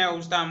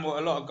Lionel's done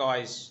what a lot of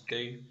guys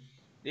do.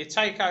 They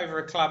take over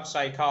a club,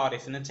 say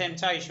Cardiff, and the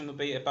temptation would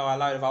be to buy a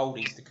load of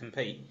oldies to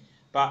compete.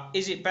 But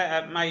is it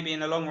better maybe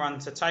in the long run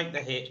to take the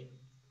hit,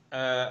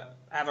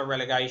 have a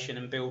relegation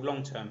and build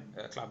long-term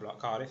at a club like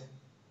Cardiff?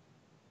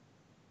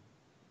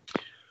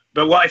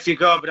 But what if you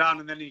go down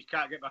and then you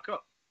can't get back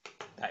up?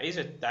 That's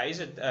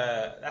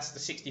the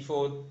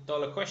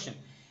 $64 question,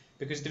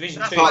 because Division 2.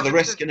 That's part of the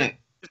risk, isn't it?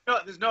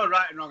 There's no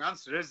right and wrong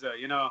answer, is there?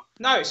 You know.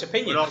 No, it's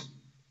opinions.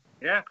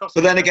 Yeah, of course.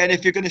 But then again,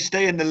 if you're going to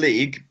stay in the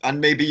league and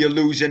maybe you're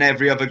losing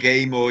every other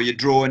game or you're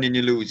drawing and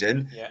you're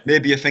losing,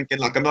 maybe you're thinking,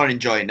 like, I'm not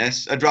enjoying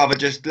this. I'd rather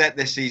just let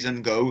this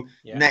season go.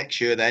 Next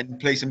year then,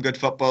 play some good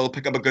football,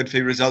 pick up a good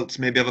few results,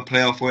 maybe have a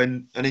playoff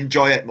win and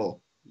enjoy it more.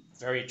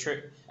 Very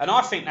true. And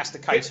I think that's the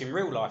case in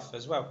real life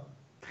as well.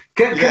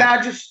 Can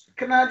I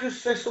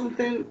just say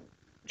something,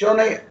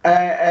 Johnny?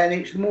 And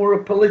it's more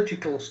a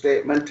political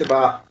statement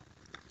about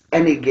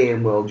any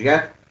game world,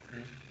 yeah?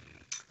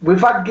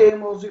 We've had game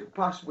worlds in the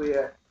past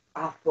where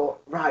I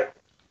thought, right,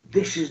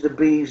 this is the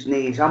bee's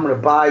knees. I'm going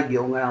to buy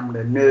young and I'm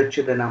going to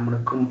nurture and I'm going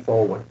to come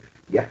forward.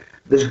 Yeah,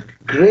 there's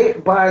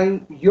great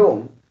buying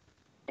young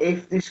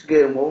if this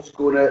game world's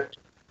going to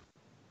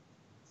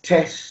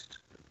test,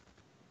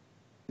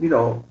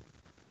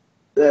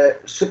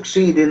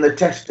 succeed in the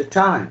test of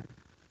time.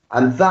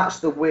 And that's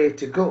the way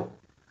to go.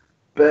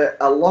 But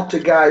a lot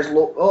of guys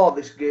look,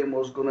 this game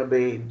was going to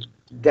be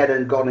dead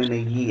and gone in a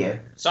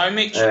year. So,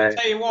 Mick, shall I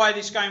tell you why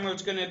this game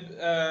world's going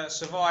to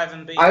survive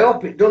and be... I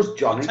hope it does,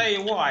 Johnny. I'll tell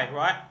you why,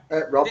 right?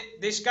 Rob?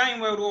 This game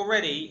world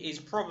already is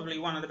probably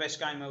one of the best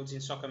game worlds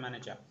in Soccer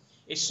Manager.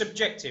 It's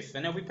subjective,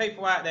 and there'll be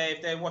people out there,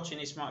 if they're watching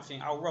this, might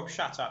think, oh, Rob,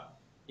 shut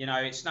up.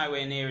 It's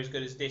nowhere near as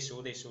good as this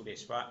or this or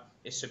this, right?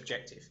 It's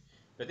subjective.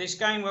 But this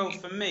game world,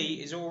 for me,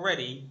 is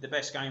already the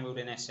best game world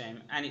in SM,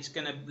 and it's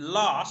going to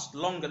last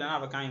longer than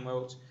other game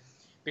worlds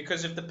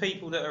because of the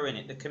people that are in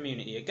it, the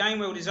community. A game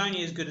world is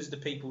only as good as the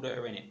people that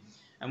are in it.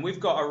 And we've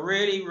got a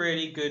really,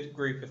 really good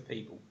group of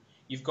people.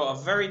 You've got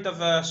a very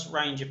diverse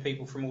range of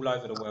people from all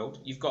over the world.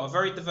 You've got a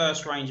very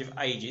diverse range of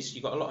ages.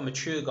 You've got a lot of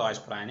mature guys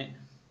playing it.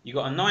 You've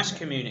got a nice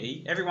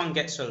community. Everyone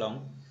gets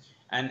along.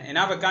 And in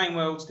other game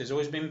worlds, there's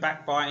always been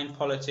backbiting,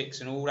 politics,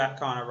 and all that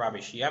kind of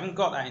rubbish. You haven't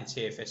got that in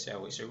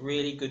TFSL. It's a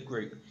really good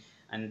group.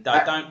 And I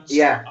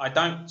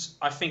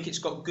think it's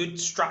got good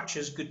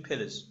structures, good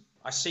pillars.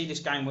 I see this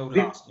game world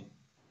lasting.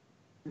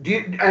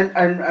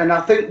 And I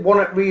think one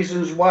of the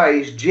reasons why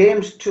is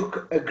James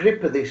took a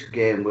grip of this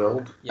game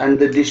world, and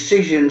the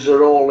decisions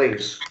are all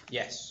his.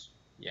 Yes.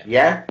 Yeah.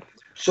 Yeah.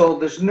 So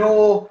there's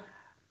no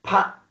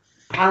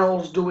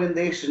panels doing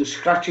this and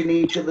scratching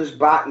each other's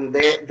back, and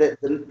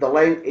the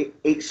lane.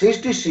 It's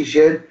his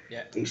decision.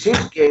 Yeah. It's his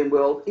game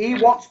world. He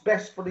wants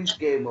best for his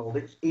game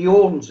world. He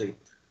owns it.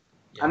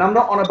 Yeah. And I'm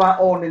not on about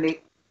owning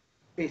it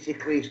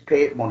physically, his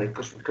paid money,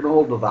 because we can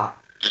all do that.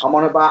 I'm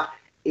on about.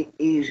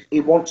 He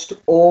wants to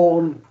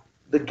own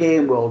the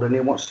game world, and he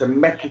wants to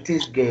make it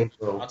his game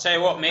world. I'll tell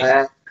you what,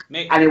 Mick,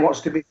 and he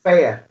wants to be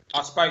fair.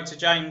 I spoke to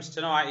James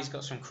tonight. He's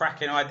got some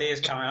cracking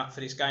ideas coming up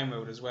for this game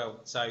world as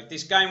well. So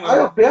this game world, I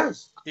hope he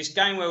has. This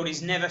game world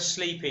is never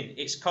sleeping.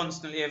 It's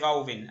constantly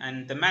evolving,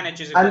 and the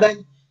managers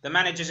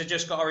have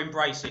just got to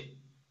embrace it.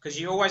 Because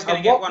you're always going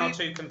to get one or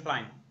two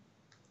complain.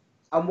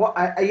 And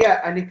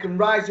and he can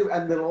rise up,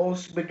 and there'll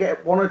also be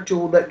get one or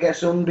two that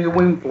gets undue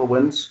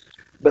influence,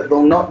 but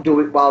they'll not do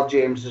it while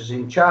James is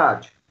in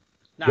charge.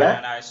 No,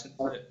 it's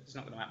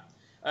not going to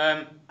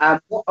happen. And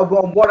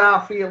what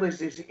I feel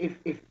is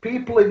if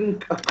people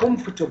are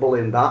comfortable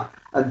in that,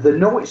 and they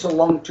know it's a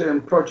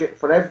long-term project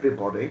for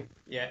everybody,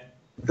 they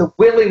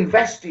will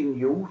invest in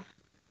youth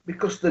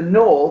because they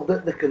know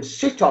that they can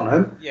sit on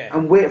them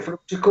and wait for it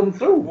to come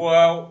through.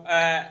 Well,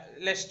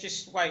 let's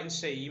just wait and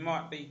see.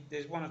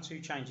 There's one or two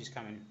changes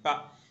coming.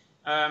 But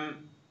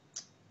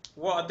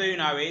what I do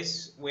know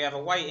is we have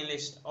a waiting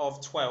list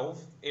of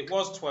 12. It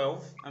was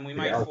 12, and we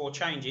made 4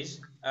 changes.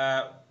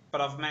 But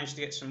I've managed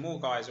to get some more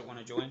guys that want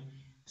to join.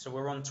 So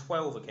we're on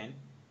 12 again,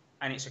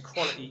 and it's a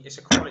quality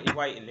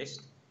waiting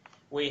list.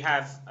 We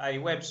have a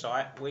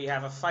website, we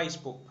have a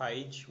Facebook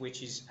page,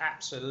 which is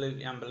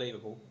absolutely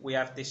unbelievable. We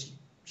have this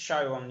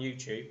show on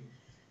YouTube,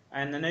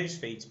 and the news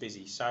feed's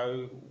busy.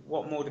 So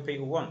what more do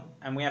people want?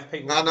 And we have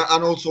people.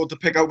 And also to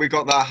pick out, we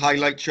got that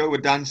highlight show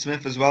with Dan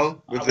Smith as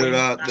well with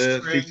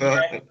the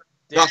FIFA.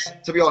 That's,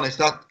 to be honest,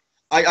 that.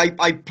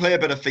 I play a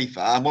bit of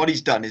FIFA, and what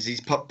he's done is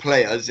he's put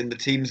players in the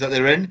teams that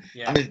they're in,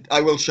 and I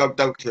will shout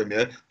out to him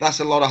here. That's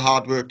a lot of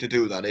hard work to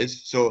do, that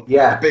is. So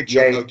a big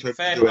shout out to him.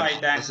 Fair play,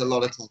 Dan. That's a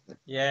lot of time.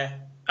 Yeah.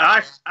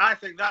 I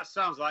think that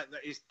sounds like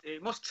that.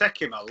 It must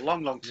take him a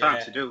long time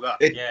to do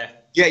that. Yeah,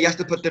 he has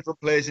to put different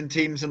players in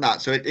teams and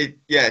that. So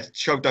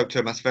shout out to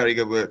him. That's very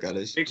good work, that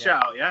is. Big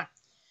shout out, yeah.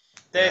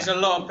 There's a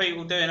lot of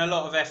people doing a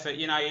lot of effort.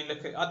 You know, you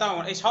look at.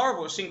 It's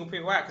horrible to single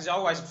people out because I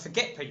always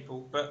forget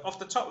people. But off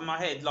the top of my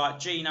head, like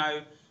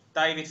Gino,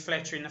 David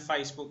Fletcher in the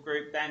Facebook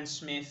group, Dan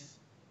Smith,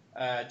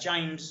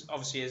 James,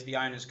 obviously as the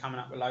owner's coming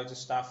up with loads of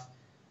stuff.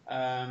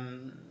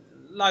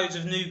 Loads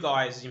of new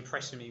guys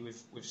impressing me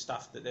with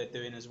stuff that they're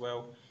doing as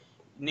well.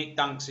 Nick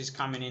Dunks is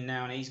coming in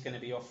now, and he's going to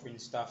be offering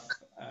stuff.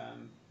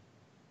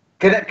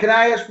 Can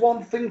I ask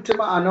one thing to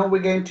Martin? I know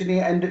we're getting to the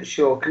end of the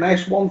show. Can I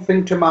ask one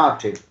thing to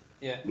Martin?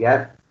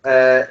 Yeah.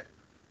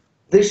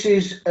 This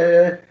is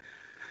a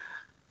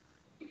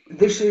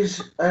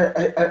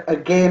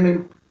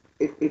game.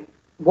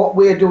 What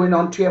we're doing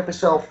on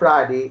TFSL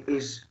Friday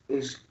is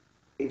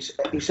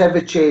it's ever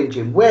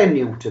changing. We're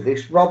new to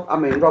this.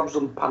 Rob's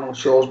on panel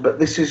shows, but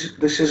this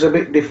is a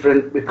bit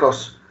different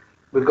because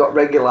we've got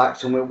regular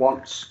acts and we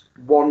want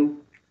one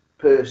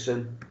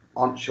person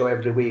on show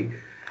every week,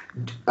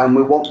 and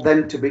we want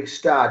them to be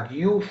starred. Do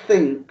you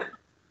think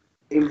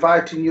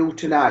inviting you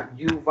tonight,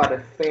 you've had a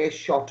fair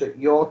shot at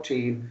your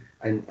team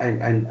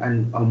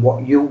and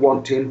what you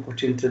want to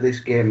input into this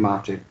game,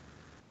 Martin?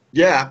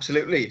 Yeah,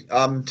 absolutely.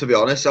 To be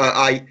honest,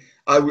 I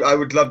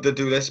would love to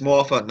do this more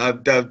often. I'll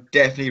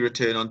definitely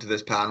return onto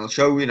this panel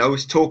show. You know,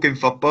 it's talking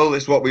football.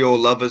 It's what we all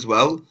love as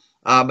well.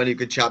 And you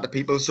could chat to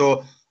people.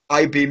 So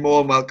I'd be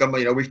more than welcome.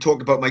 You know, we've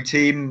talked about my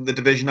team, the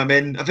division I'm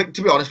in. I think,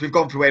 to be honest, we've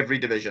gone through every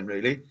division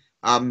really.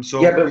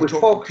 So yeah, but we've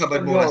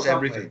covered more or less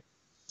everything.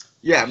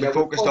 Yeah, we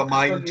focused on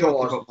mine,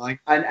 talked about mine.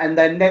 And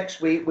then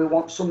next week we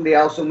want somebody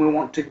else, and we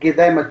want to give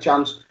them a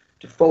chance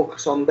to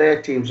focus on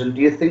their teams. And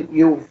do you think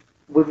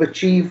we've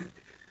achieved,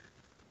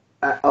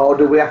 or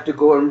do we have to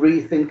go and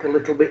rethink a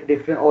little bit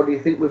different, or do you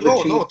think we've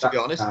achieved? No, to be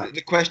honest,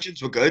 the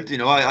questions were good. You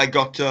know, I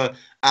got to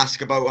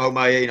ask about how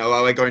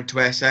I got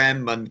into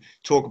SM and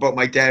talk about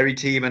my Derry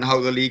team and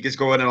how the league is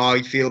going and how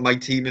I feel my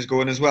team is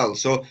going as well.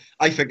 So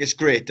I think it's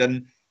great,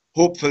 and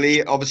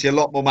hopefully, obviously, a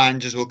lot more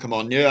managers will come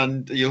on here,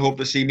 and you'll hope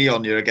to see me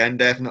on here again,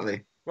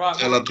 definitely.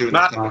 Right, I love doing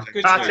that.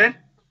 Martin,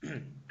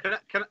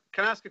 can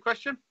I ask a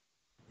question?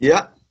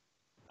 Yeah.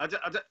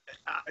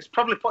 It's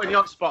probably putting you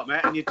on the spot,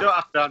 mate, and you don't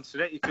have to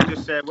answer it. You can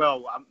just say,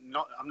 "Well, I'm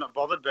not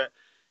bothered." But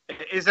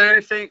is there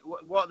anything?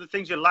 What are the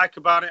things you like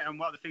about it, and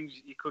what are the things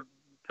you could?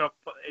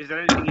 Is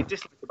there anything you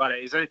dislike about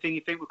it? Is there anything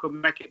you think we could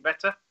make it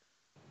better?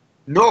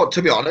 No,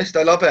 to be honest,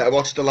 I love it. I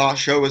watched the last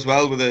show as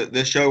well with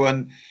the show,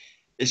 and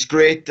it's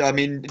great. I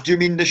mean, do you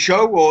mean the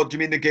show or do you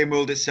mean the game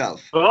world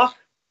itself?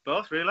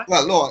 Both, really.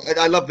 Well, no,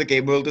 I love the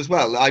game world as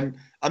well. I'm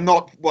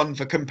not one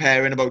for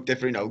comparing about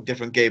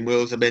different game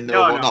worlds I'm in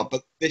or whatnot,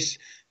 but this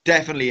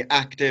definitely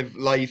active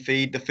live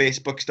feed, the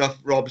Facebook stuff.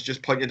 Rob's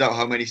just pointed out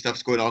how many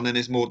stuff's going on, and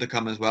there's more to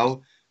come as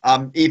well.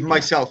 Even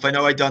myself, I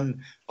know I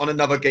done on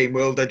another game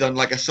world. I done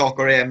like a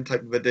soccer AM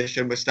type of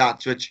edition with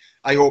stats, which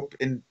I hope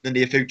in the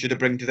near future to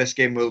bring to this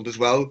game world as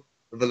well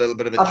with a little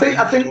bit of a.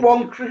 I think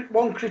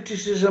one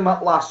criticism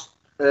at last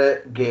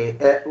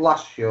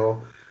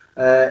show,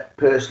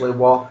 personally,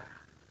 was,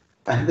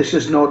 and this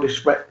is no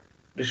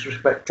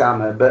disrespect to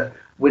Hammer, but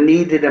we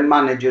needed a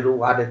manager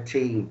who had a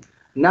team.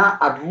 Now,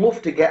 I'd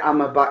love to get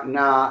Hammer back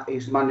now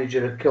as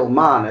manager of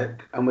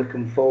Kilmarnock, and we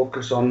can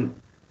focus on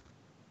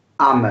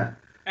Hammer.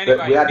 Anyway,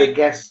 but we had a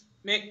guest.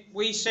 Mick,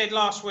 we said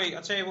last week,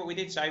 I'll tell you what we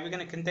did say, we're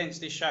going to condense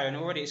this show, and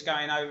already it's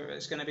going over,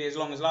 it's going to be as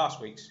long as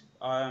last week's.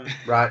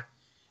 Right.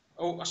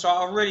 So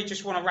I really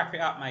just want to wrap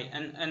it up, mate,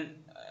 and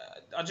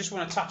I just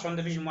want to touch on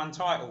Division 1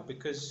 title,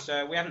 because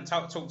we haven't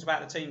talked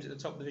about the teams at the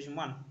top of Division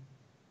 1.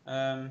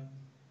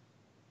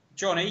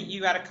 Johnny,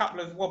 you had a couple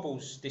of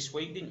wobbles this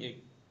week, didn't you?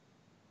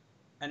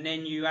 and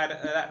then you had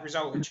that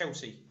result at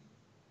Chelsea.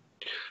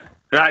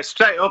 Right,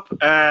 straight up,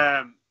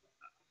 I'm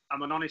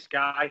an honest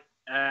guy.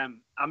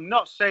 I'm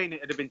not saying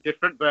it'd have been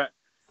different, but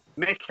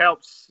Mick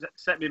helps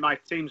set me my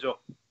teams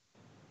up.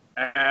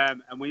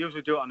 And we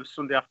usually do it on a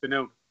Sunday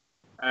afternoon.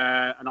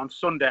 And on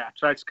Sunday, I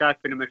tried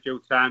Skyping him a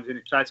few times, and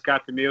he tried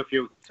Skyping me a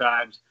few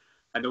times,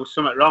 and there was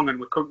something wrong, and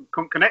we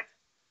couldn't connect.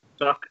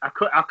 So I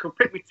could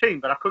pick my team,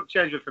 but I couldn't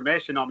change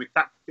information or my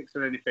tactics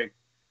or anything.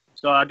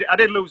 So I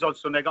did lose on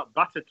Sunday. Got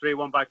battered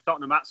 3-1 by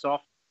Tottenham. Hats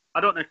off.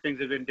 I don't know if things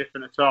have been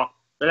different at all.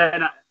 But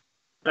then,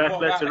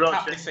 what about the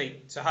cup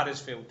defeat to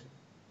Huddersfield?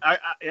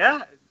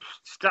 Yeah,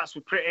 stats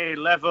were pretty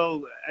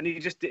level, and he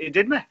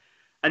did me.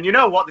 And you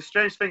know what? The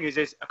strange thing is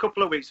a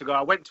couple of weeks ago,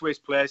 I went to his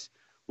place.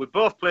 We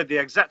both played the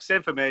exact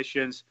same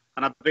formations,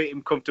 and I beat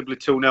him comfortably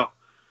 2-0.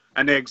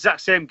 And the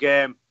exact same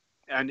game,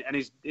 and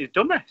he's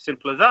done me.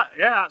 Simple as that.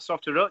 Yeah, that's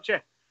off to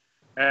Roche.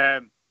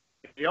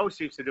 He always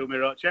seems to do me,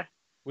 Roche.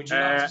 Would you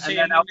like to see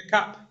him in the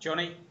cup,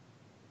 Johnny?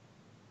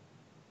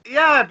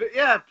 Yeah,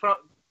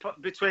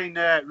 between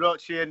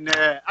Roche and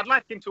I'd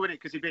like him to win it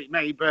because he beat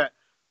me, but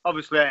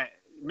obviously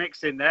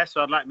Mick's in there,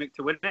 so I'd like Mick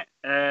to win it.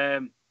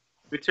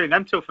 Between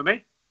them two for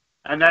me.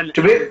 And then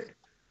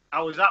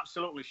I was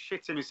absolutely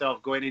shitting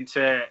myself going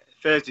into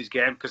Thursday's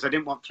game because I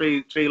didn't want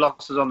three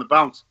losses on the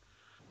bounce.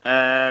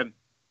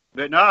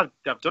 But no,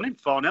 I've done him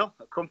 4-0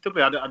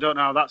 comfortably. I don't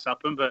know how that's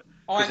happened, but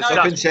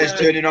something says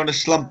turning on a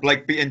slump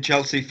like beating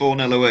Chelsea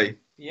 4-0 away.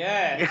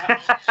 Yeah,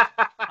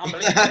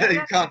 unbelievable.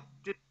 You can't.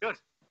 Did good.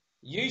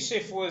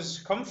 Yusuf was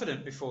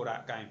confident before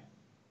that game.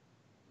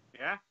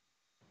 Yeah.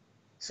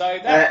 So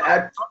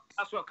that's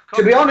what.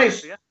 To be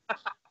honest, Rob,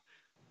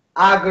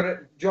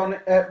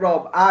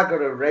 I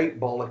got a rate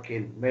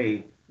bollocking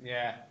me.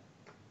 Yeah.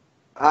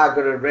 I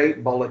got a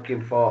rate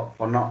bollocking for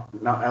not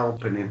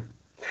helping him.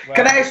 Well,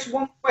 can I ask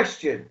one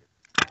question?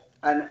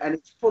 And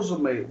it's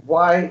puzzled me.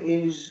 Why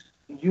is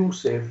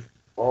Yusuf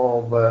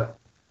over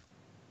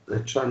the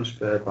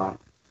transfer ban?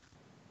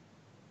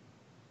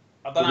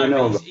 I don't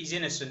know, but he's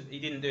innocent. He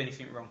didn't do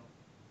anything wrong.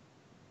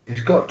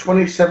 He's got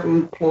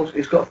 27 plus.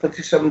 He's got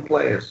 37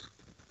 players.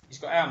 He's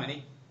got how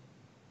many?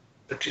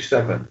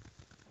 37.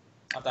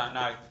 I don't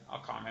know. I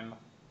can't remember.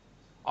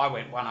 I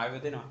went one over,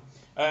 didn't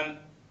I?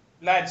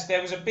 Lads,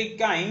 there was a big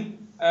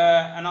game,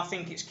 and I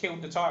think it's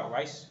killed the title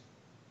race.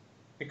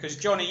 Because,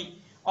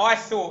 Johnny, I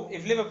thought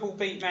if Liverpool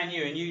beat Man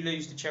U and you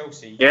lose to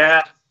Chelsea...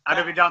 Yeah, I'd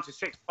have been down to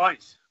 6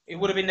 points. It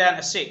would have been down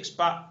to 6,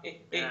 but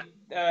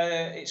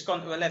it's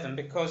gone to 11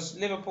 because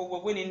Liverpool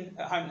were winning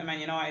at home to Man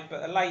United,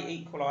 but a late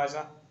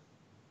equaliser.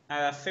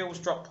 Phil's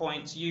dropped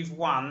points. You've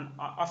won.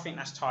 I think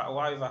that's title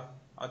over.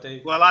 I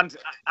do. Well,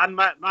 and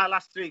my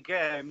last 3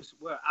 games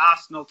were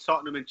Arsenal,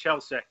 Tottenham, and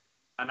Chelsea,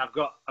 and I've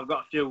got a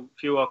few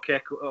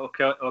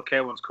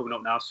okay ones coming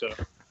up now. So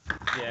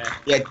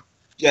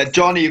yeah,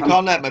 Johnny, you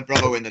can't let my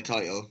brother win the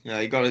title.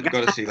 Yeah, you got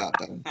to see that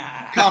then.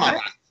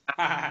 Can't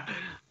I?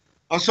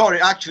 Oh,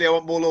 sorry. Actually, I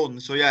want more loan.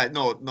 So yeah,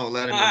 no,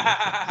 let him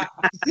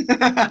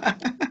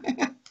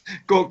win.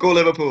 Go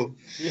Liverpool.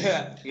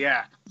 Yeah.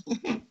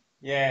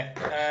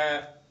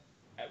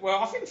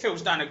 Well, I think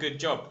Phil's done a good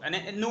job,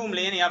 and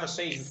normally any other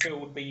season Phil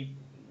would be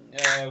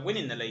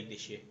winning the league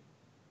this year.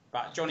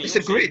 But Johnny, it's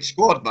a great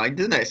squad, mind,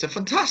 isn't it? It's a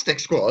fantastic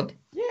squad.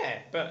 Yeah,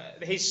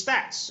 but his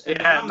stats. And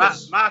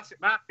numbers...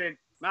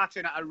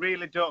 Martin, I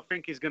really don't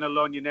think he's going to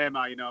loan your name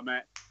out, you know,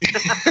 mate.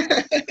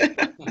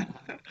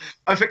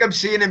 I think I'm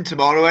seeing him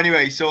tomorrow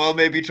anyway, so I'll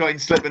maybe try and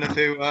slip in a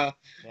few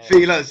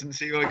feelers and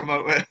see what I come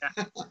out with.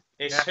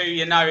 It's who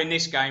you know in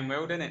this game,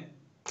 Will, isn't it?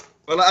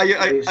 Well,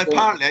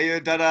 apparently I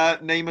heard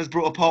that Neymar's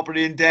brought a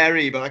property in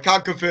Derry, but I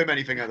can't confirm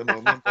anything at the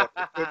moment. But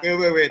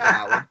we're waiting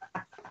on that one.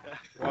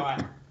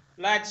 Right.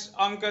 Lads,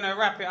 I'm going to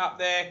wrap it up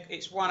there.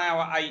 It's 1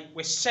 hour 8.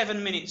 We're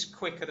 7 minutes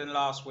quicker than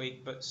last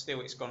week, but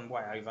still it's gone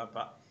way over.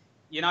 But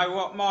you know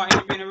what, Martin,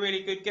 you've been a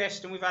really good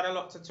guest and we've had a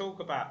lot to talk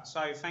about.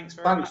 So thanks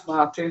very much. Thanks,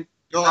 Martin.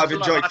 No, I've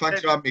enjoyed.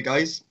 Thanks for having me,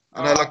 guys.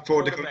 And I look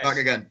forward to coming back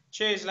again.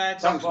 Cheers,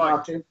 lads. Thanks,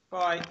 Martin.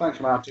 Bye.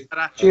 Thanks, Martin.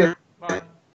 Cheers.